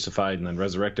was crucified and then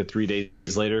resurrected 3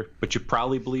 days later, but you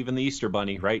probably believe in the Easter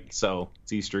Bunny, right? So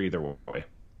it's Easter either way.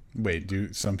 Wait,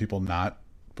 do some people not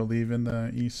believe in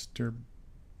the Easter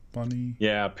Bunny.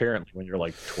 Yeah, apparently when you're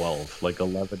like 12, like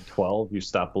 11, 12, you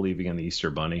stop believing in the Easter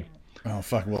Bunny. Oh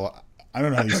fuck! Well, I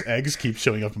don't know how these eggs keep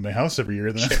showing up in my house every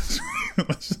year. Then,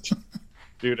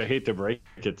 dude, I hate to break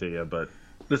it to you, but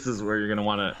this is where you're gonna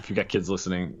want to. If you got kids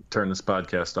listening, turn this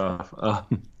podcast off.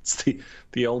 It's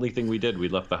the only thing we did. We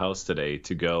left the house today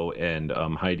to go and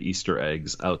hide Easter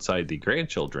eggs outside the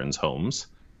grandchildren's homes,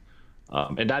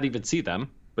 and not even see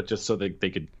them, but just so they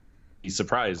could be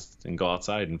surprised and go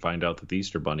outside and find out that the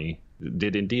Easter Bunny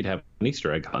did indeed have an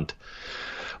Easter egg hunt.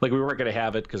 Like, we weren't going to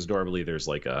have it because normally there's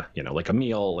like a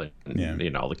meal and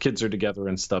the kids are together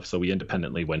and stuff. So we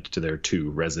independently went to their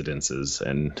 2 residences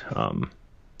and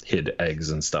hid eggs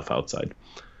and stuff outside.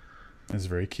 That's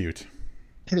very cute.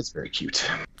 It is very cute.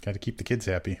 Got to keep the kids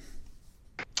happy.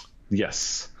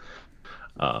 Yes.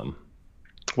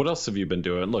 What else have you been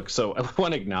doing? Look, so I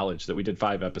want to acknowledge that we did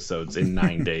 5 episodes in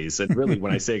 9 days. And really,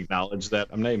 when I say acknowledge that,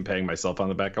 I'm not even patting myself on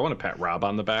the back. I want to pat Rob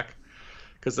on the back,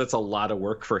 because that's a lot of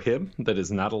work for him. That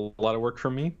is not a lot of work for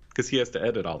me, because he has to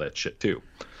edit all that shit too.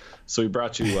 So we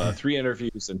brought you 3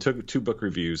 interviews and 2 book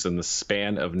reviews in the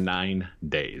span of 9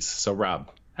 days. So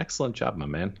Rob, excellent job, my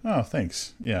man. Oh,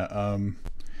 thanks. Yeah.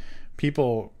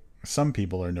 Some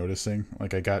people are noticing.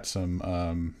 Like, I got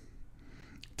some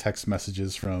text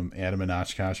messages from Adam and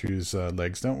Oshkosh, whose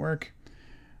legs don't work.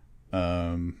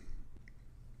 And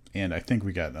I think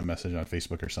we got a message on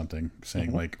Facebook or something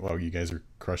saying like, "Well, you guys are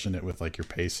crushing it with like your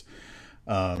pace."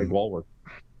 Big wall work.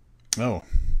 Oh,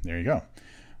 there you go.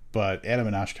 But Adam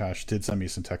and Oshkosh did send me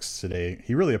some texts today.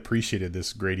 He really appreciated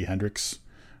this Grady Hendrix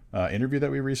interview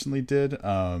that we recently did.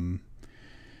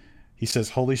 He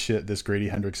says, "Holy shit, this Grady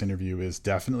Hendrix interview is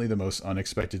definitely the most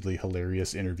unexpectedly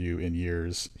hilarious interview in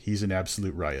years. He's an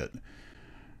absolute riot."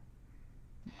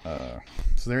 So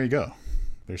there you go.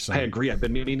 I agree. I've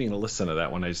been meaning to listen to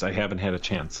that one. I haven't had a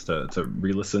chance to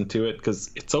re-listen to it, because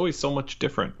it's always so much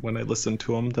different when I listen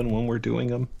to them than when we're doing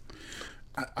them.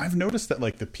 I've noticed that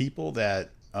like the people that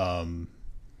aren't,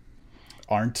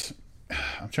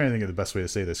 I'm trying to think of the best way to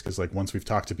say this, because like once we've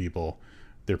talked to people,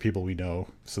 they're people we know,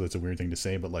 so that's a weird thing to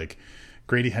say, but like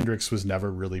Grady Hendrix was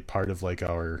never really part of like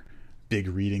our big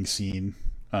reading scene.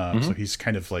 So he's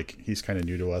kind of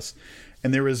new to us.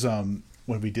 And there was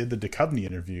when we did the Duchovny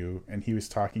interview, and he was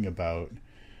talking about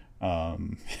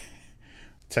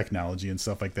technology and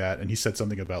stuff like that, and he said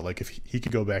something about like if he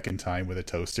could go back in time with a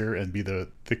toaster and be the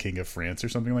king of France or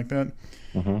something like that.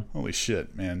 Holy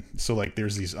shit, man. So like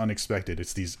there's these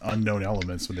it's these unknown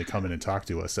elements when they come in and talk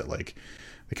to us that like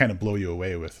they kind of blow you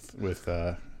away with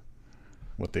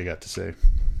what they got to say.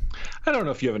 I don't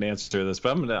know if you have an answer to this,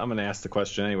 but I'm gonna ask the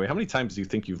question anyway. How many times do you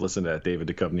think you've listened to that David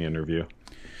Duchovny interview?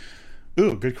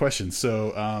 Ooh, good question.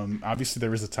 So obviously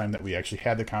there was a time that we actually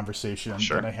had the conversation,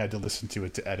 sure, and I had to listen to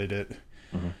it to edit it.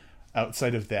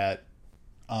 Outside of that,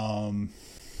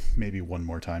 maybe one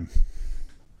more time.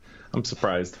 I'm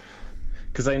surprised,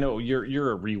 because I know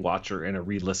you're a rewatcher and a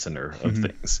re-listener of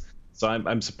things. So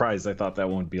I'm surprised. I thought that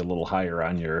one would be a little higher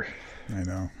on your. I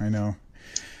know.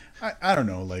 I don't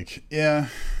know. Like, yeah,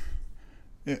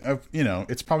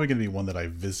 it's probably going to be one that I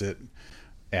visit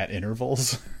at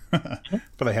intervals,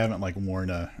 but I haven't like worn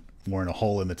a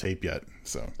hole in the tape yet.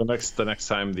 So the next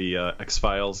time the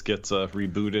X-Files gets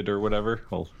rebooted or whatever,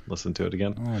 we'll listen to it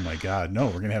again. Oh my God, no!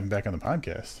 We're gonna have him back on the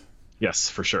podcast. Yes,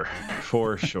 for sure.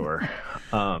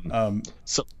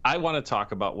 So I want to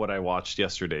talk about what I watched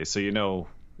yesterday. So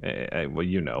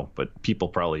but people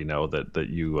probably know that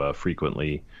you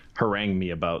frequently harangue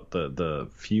me about the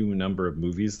few number of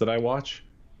movies that I watch.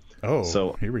 Oh,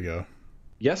 so here we go.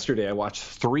 Yesterday I watched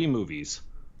 3 movies,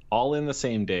 all in the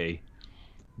same day,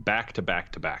 back to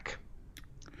back to back.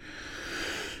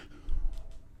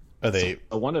 Are they?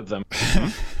 So one of them.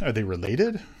 Are they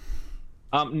related?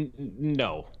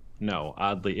 No.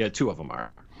 Oddly, yeah, 2 of them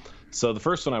are. So the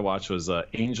first one I watched was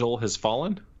Angel Has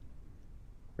Fallen.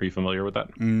 Are you familiar with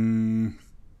that?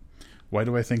 Why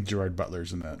do I think Gerard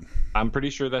Butler's in that? I'm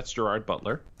pretty sure that's Gerard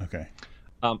Butler. Okay.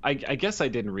 I guess I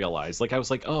didn't realize. Like, I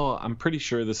was like, oh, I'm pretty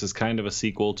sure this is kind of a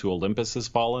sequel to Olympus Has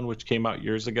Fallen, which came out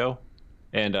years ago.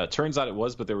 And turns out it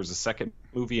was, but there was a second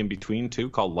movie in between,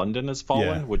 too, called London Has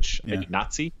Fallen, which I did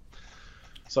not see.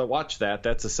 So I watched that.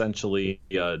 That's essentially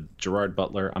Gerard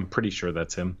Butler. I'm pretty sure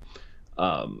that's him.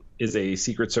 Is a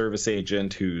Secret Service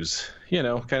agent who's, kind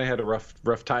of had a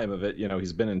rough time of it.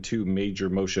 He's been in 2 major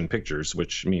motion pictures,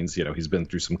 which means, he's been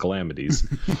through some calamities.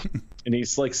 And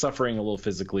he's like suffering a little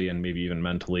physically and maybe even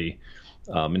mentally.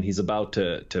 And he's about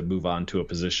to move on to a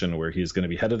position where he's going to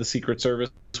be head of the Secret Service,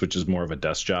 which is more of a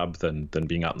desk job than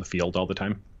being out in the field all the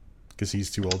time. Because he's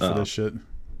too old for this shit?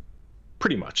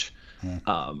 Pretty much.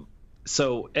 Yeah.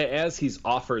 So as he's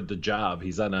offered the job,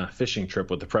 he's on a fishing trip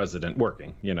with the president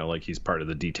working, like he's part of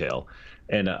the detail.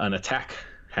 And an attack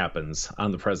happens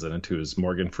on the president, who is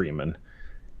Morgan Freeman.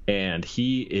 And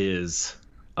he is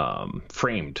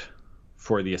framed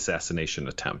for the assassination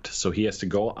attempt. So he has to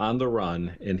go on the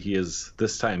run, and he is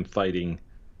this time fighting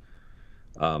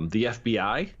the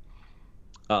FBI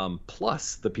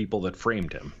plus the people that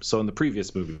framed him. So in the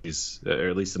previous movies, or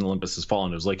at least in Olympus Has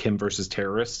Fallen, it was like him versus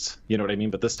terrorists. You know what I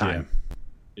mean? But this time,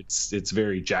 it's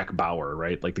very Jack Bauer,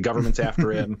 right? Like the government's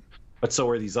after him, but so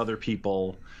are these other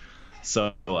people.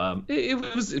 So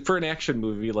it was, for an action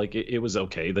movie, like it was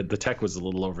okay. The tech was a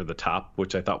little over the top,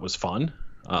 which I thought was fun.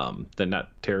 Then not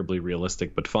terribly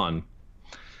realistic, but fun.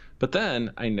 But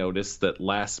then I noticed that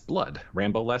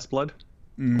Rambo Last Blood,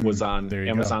 was on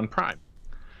Amazon Prime.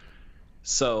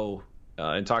 So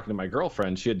in talking to my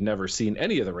girlfriend, she had never seen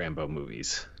any of the Rambo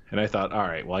movies. And I thought, all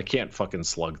right, well, I can't fucking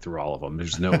slug through all of them.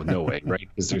 There's no way, right?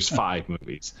 Because there's 5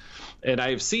 movies. And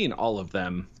I've seen all of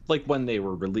them, like when they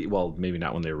were released. Well, maybe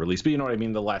not when they were released, but you know what I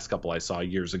mean? The last couple I saw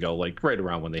years ago, like right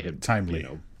around when they had timely.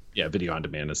 Video on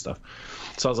demand and stuff.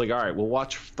 So I was like, all right, we'll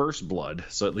watch First Blood.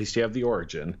 So at least you have the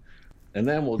origin. And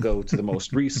then we'll go to the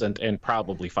most recent and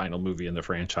probably final movie in the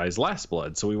franchise, Last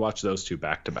Blood. So we watched those 2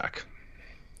 back to back.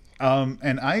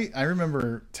 And I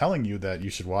remember telling you that you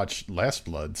should watch Last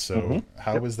Blood. So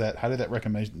how was that? How did that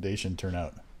recommendation turn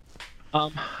out?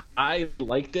 I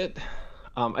liked it.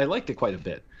 I liked it quite a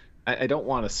bit. I don't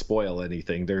want to spoil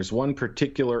anything. There's one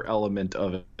particular element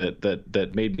of it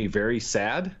that made me very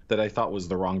sad that I thought was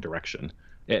the wrong direction.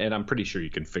 And I'm pretty sure you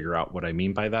can figure out what I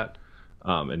mean by that.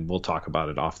 And we'll talk about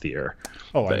it off the air.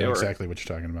 Oh, I know exactly what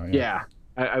you're talking about. Yeah.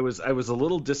 I was a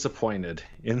little disappointed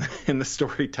in the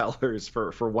storytellers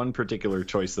for one particular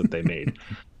choice that they made.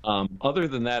 Other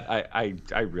than that,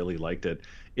 I really liked it.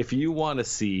 If you want to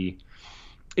see,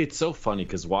 it's so funny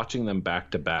because watching them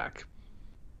back to back,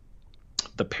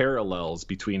 the parallels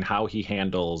between how he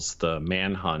handles the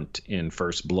manhunt in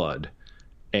First Blood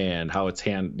and how it's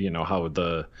how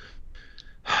the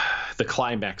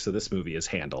climax of this movie is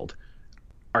handled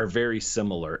are very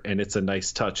similar, and it's a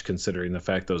nice touch considering the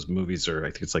fact those movies are,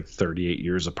 I think it's like 38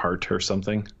 years apart or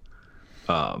something.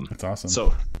 That's awesome.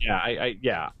 So I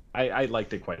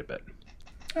liked it quite a bit.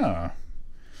 Oh,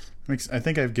 I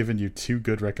think I've given you 2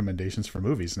 good recommendations for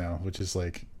movies now, which is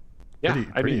like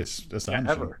pretty astonishing.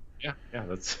 Ever. Yeah,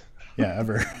 that's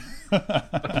ever.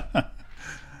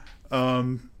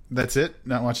 That's it.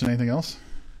 Not watching anything else.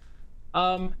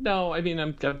 No, I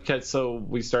mean so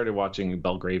we started watching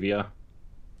Belgravia.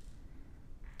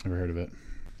 Never heard of it.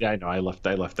 Yeah, I know. I left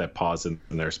that pause in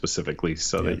there specifically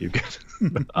so that you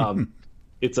could.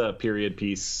 It's a period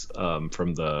piece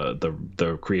from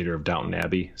the creator of Downton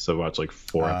Abbey. So I watched like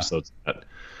 4 episodes of that.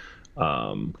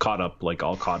 All caught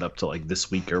up to like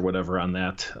this week or whatever on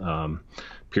that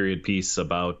period piece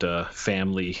about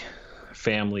family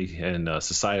and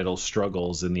societal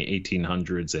struggles in the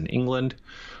 1800s in England.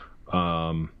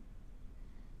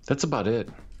 That's about it.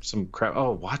 Some crap.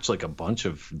 Oh, watch like a bunch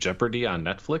of Jeopardy on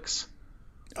Netflix.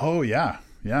 Oh yeah.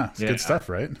 It's good stuff,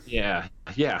 right? Yeah.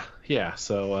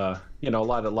 So a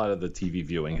lot of the TV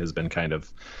viewing has been kind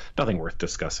of nothing worth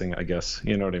discussing, I guess.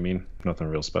 You know what I mean? Nothing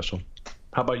real special.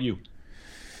 How about you?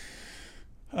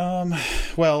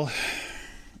 Well,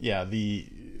 yeah, the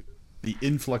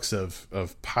influx of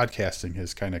podcasting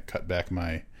has kind of cut back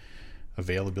my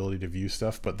availability to view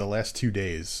stuff, but the last 2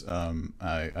 days,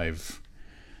 I've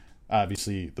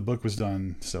obviously the book was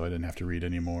done, so I didn't have to read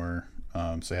anymore.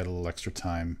 So I had a little extra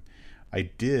time. I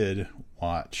did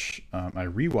watch. I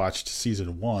rewatched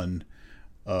season 1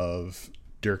 of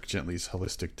Dirk Gently's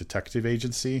Holistic Detective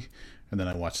Agency, and then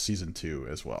I watched season 2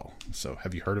 as well. So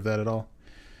have you heard of that at all?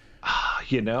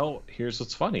 Here's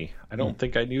what's funny. I don't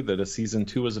think I knew that a season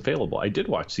 2 was available. I did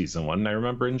watch season 1, and I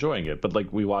remember enjoying it, but like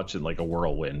we watched it like a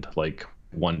whirlwind, like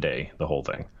one day, the whole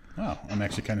thing. Oh, I'm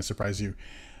actually kind of surprised you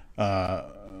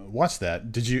watched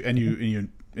that. Did you? And you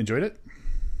enjoyed it?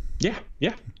 Yeah.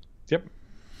 Yep.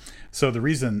 So the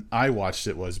reason I watched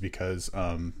it was because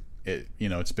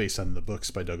it's based on the books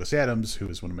by Douglas Adams, who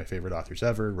is one of my favorite authors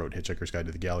ever. Wrote Hitchhiker's Guide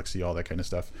to the Galaxy, all that kind of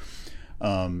stuff.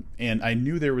 And I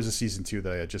knew there was a season 2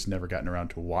 that I had just never gotten around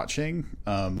to watching,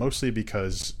 mostly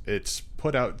because it's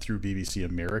put out through BBC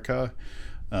America.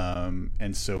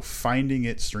 And so finding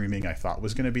it streaming I thought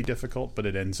was going to be difficult, but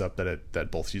it ends up that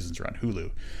both seasons are on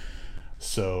Hulu.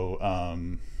 So,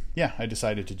 I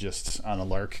decided to just on a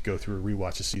lark go through a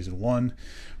rewatch of season 1,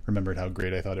 remembered how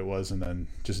great I thought it was, and then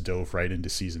just dove right into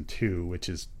season 2, which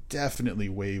is definitely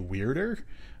way weirder,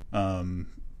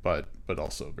 but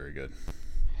also very good.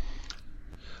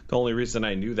 The only reason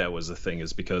I knew that was a thing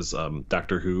is because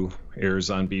Doctor Who airs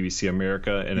on BBC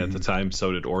America, and at the time,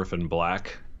 so did Orphan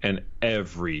Black, and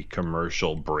every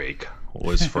commercial break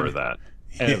was for that.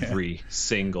 Yeah. Every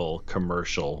single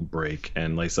commercial break.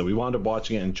 And like I said, we wound up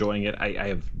watching it, enjoying it. I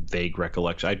have vague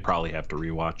recollection. I'd probably have to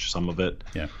rewatch some of it.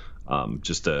 Yeah.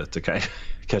 Just to kind of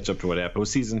catch up to what happened.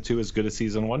 Was season 2 as good as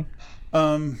season 1?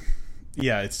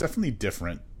 Yeah, it's definitely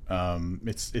different.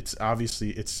 It's obviously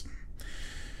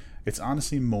it's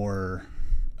honestly more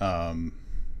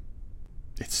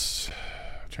it's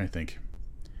I'm trying to think.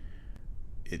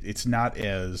 It's not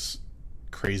as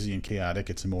crazy and chaotic.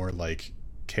 It's more like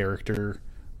character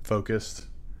focused.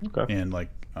 Okay. And like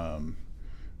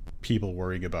people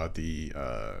worrying about the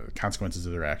consequences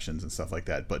of their actions and stuff like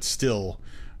that, but still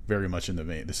very much in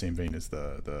the same vein as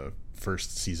the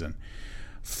first season.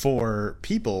 For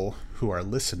people who are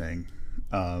listening,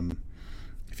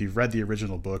 if you've read the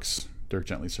original books, Dirk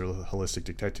Gently's Holistic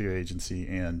Detective Agency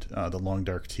and The Long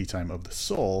Dark Tea Time of the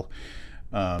Soul,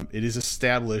 it is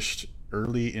established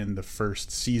early in the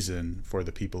first season for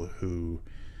the people who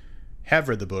have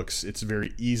read the books. It's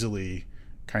very easily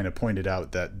kind of pointed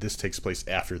out that this takes place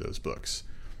after those books,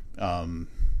 in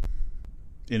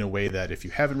a way that if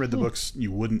you haven't read the books,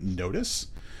 you wouldn't notice.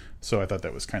 So I thought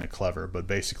that was kind of clever. But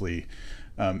basically,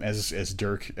 as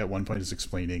Dirk at one point is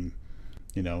explaining,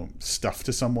 stuff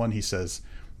to someone, he says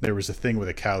there was a thing with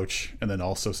a couch and then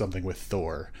also something with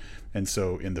Thor. And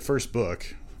so in the first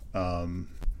book,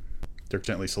 Dirk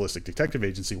Gently's Holistic Detective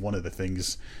Agency, one of the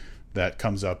things that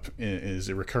comes up is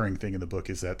a recurring thing in the book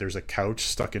is that there's a couch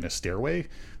stuck in a stairway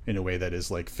in a way that is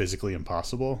like physically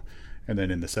impossible. And then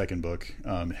in the second book,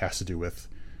 it has to do with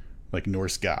like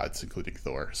Norse gods, including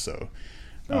Thor. So,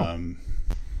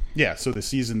 so the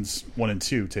seasons 1 and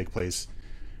 2 take place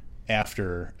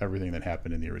after everything that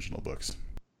happened in the original books.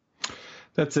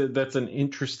 That's an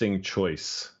interesting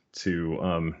choice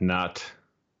to not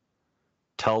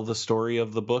tell the story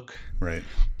of the book. Right.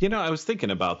 I was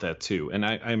thinking about that too. And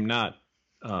I'm not,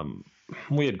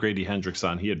 we had Grady Hendrix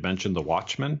on, he had mentioned The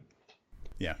Watchmen.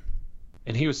 Yeah.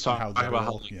 And he was talking about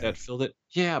how that filled it.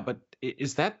 Yeah. But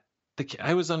is that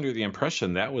I was under the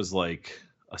impression that was like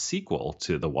a sequel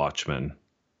to The Watchmen,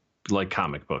 like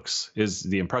comic books is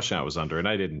the impression I was under. And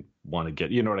I didn't want to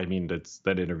get, you know what I mean?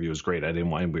 That interview was great. I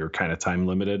didn't want, we were kind of time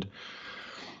limited.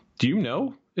 Do you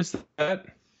know? Is that?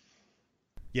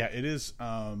 Yeah, it is.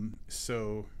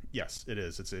 So yes, it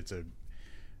is.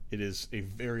 It is a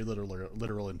very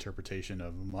literal interpretation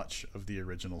of much of the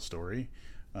original story.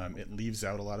 It leaves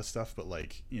out a lot of stuff, but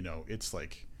it's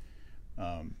like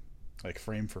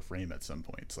frame for frame at some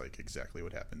points, like exactly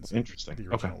what happens. Interesting. In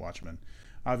the original Watchmen.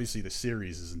 Obviously, the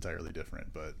series is entirely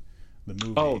different, but the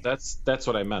movie. Oh, that's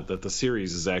what I meant. That the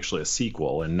series is actually a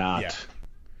sequel and not.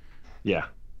 Yeah.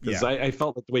 Because I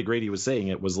felt like the way Grady was saying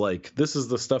it was like, this is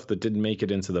the stuff that didn't make it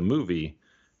into the movie.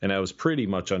 And I was pretty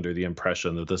much under the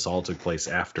impression that this all took place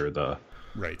after the...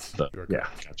 Right. Yeah.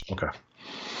 Gotcha. Okay.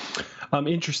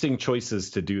 Interesting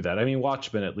choices to do that. I mean,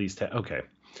 Watchmen at least... okay.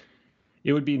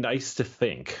 It would be nice to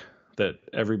think that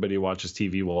everybody who watches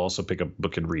TV will also pick up a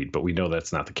book and read, but we know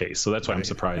that's not the case. So that's why I'm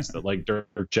surprised that like Dirk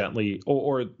Gently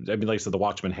or I mean, like I said, The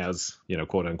Watchmen has,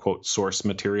 quote unquote source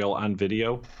material on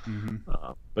video. Mm-hmm.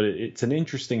 But it's an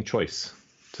interesting choice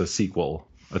to sequel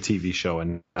a TV show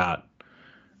and not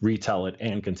retell it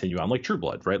and continue on like True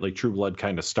Blood, right? Like True Blood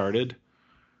kind of started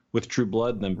with True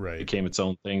Blood and then became its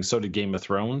own thing. So did Game of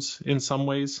Thrones in some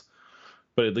ways,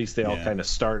 but at least they all kind of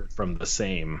started from the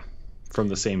same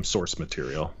source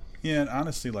material. Yeah, and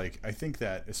honestly, I think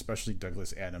that especially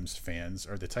Douglas Adams fans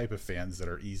are the type of fans that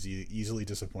are easily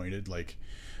disappointed. Like,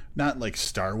 not like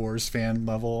Star Wars fan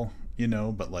level,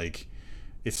 but like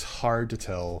it's hard to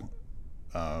tell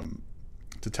a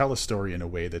story in a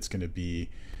way that's going to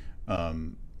be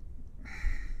that's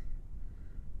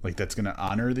going to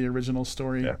honor the original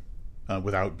story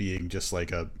without being just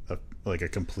like a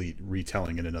complete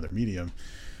retelling in another medium.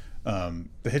 The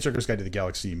Hitchhiker's Guide to the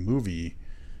Galaxy movie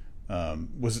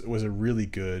was a really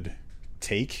good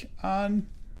take on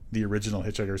the original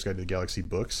Hitchhiker's Guide to the Galaxy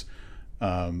books,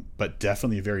 but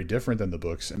definitely very different than the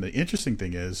books. And the interesting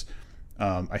thing is,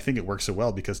 I think it works so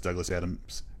well because Douglas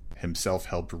Adams himself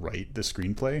helped write the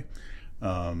screenplay.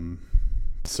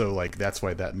 So that's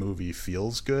why that movie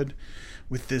feels good.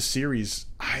 With this series,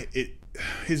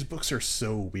 his books are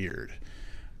so weird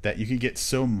that you can get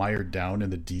so mired down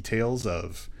in the details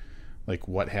of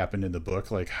what happened in the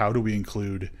book. Like, how do we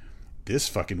include this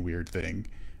fucking weird thing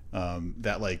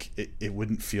that it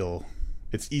wouldn't feel,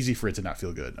 it's easy for it to not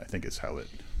feel good, I think is how it,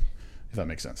 if that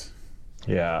makes sense.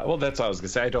 Yeah, well, that's what I was gonna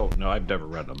say. I don't know, I've never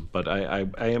read them, but I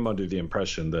am under the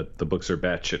impression that the books are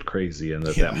batshit crazy and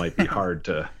that might be hard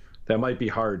to That might be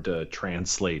hard to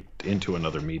translate into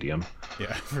another medium.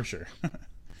 Yeah, for sure.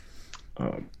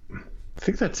 I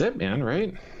think that's it, man,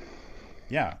 right?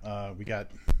 Yeah, we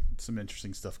got some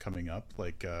interesting stuff coming up.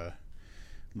 Like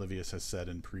Livius has said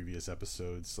in previous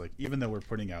episodes, like even though we're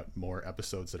putting out more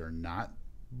episodes that are not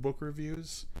book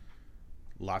reviews,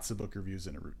 lots of book reviews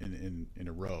in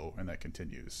a row, and that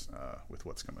continues with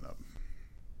what's coming up.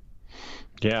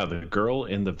 Yeah, The Girl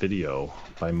in the Video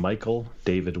by Michael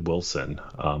David Wilson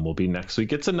will be next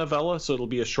week. It's a novella, so it'll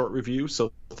be a short review.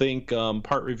 So think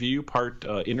part review, part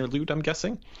interlude, I'm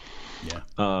guessing. Yeah.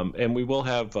 And we will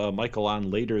have Michael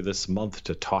on later this month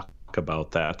to talk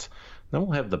about that. Then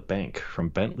we'll have The Bank from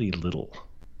Bentley Little,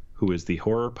 who is the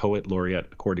horror poet laureate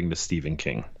according to Stephen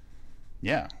King.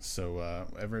 Yeah, so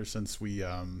ever since we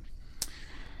had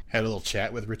a little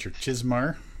chat with Richard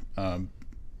Chismar,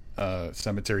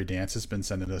 Cemetery Dance has been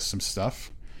sending us some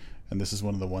stuff, and this is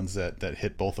one of the ones that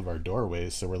hit both of our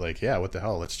doorways. So we're like, yeah, what the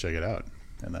hell? Let's check it out,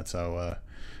 and that's how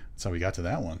we got to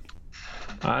that one.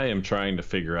 I am trying to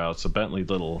figure out. So Bentley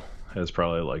Little has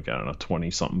probably like, I don't know,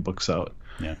 20 something books out.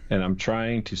 Yeah, and I'm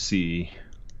trying to see.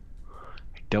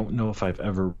 I don't know if I've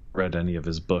ever read any of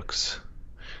his books.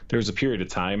 There's a period of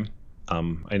time.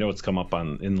 I know it's come up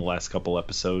in the last couple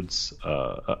episodes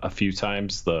a few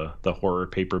times, the horror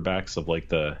paperbacks of like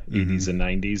the 80s and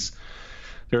 90s.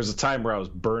 There was a time where I was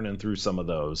burning through some of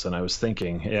those, and I was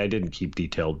thinking, hey, I didn't keep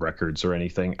detailed records or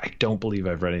anything. I don't believe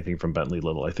I've read anything from Bentley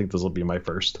Little. I think this will be my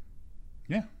first.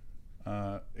 Yeah.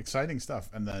 Exciting stuff.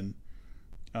 And then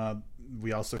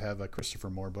we also have a Christopher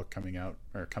Moore book coming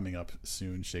up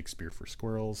soon, Shakespeare for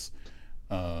Squirrels.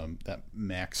 That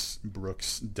Max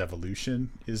Brooks Devolution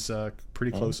is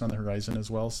pretty close on the horizon as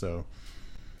well. So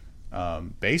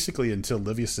basically until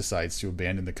Livius decides to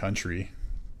abandon the country,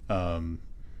 there's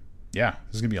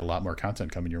gonna be a lot more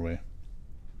content coming your way.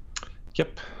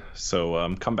 Yep.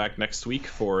 So come back next week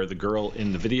for The Girl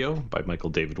in the Video by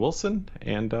Michael David Wilson,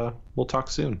 and we'll talk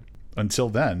soon. Until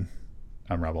then,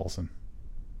 I'm Rob Olson.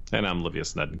 And I'm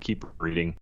Livius Ned, and keep reading.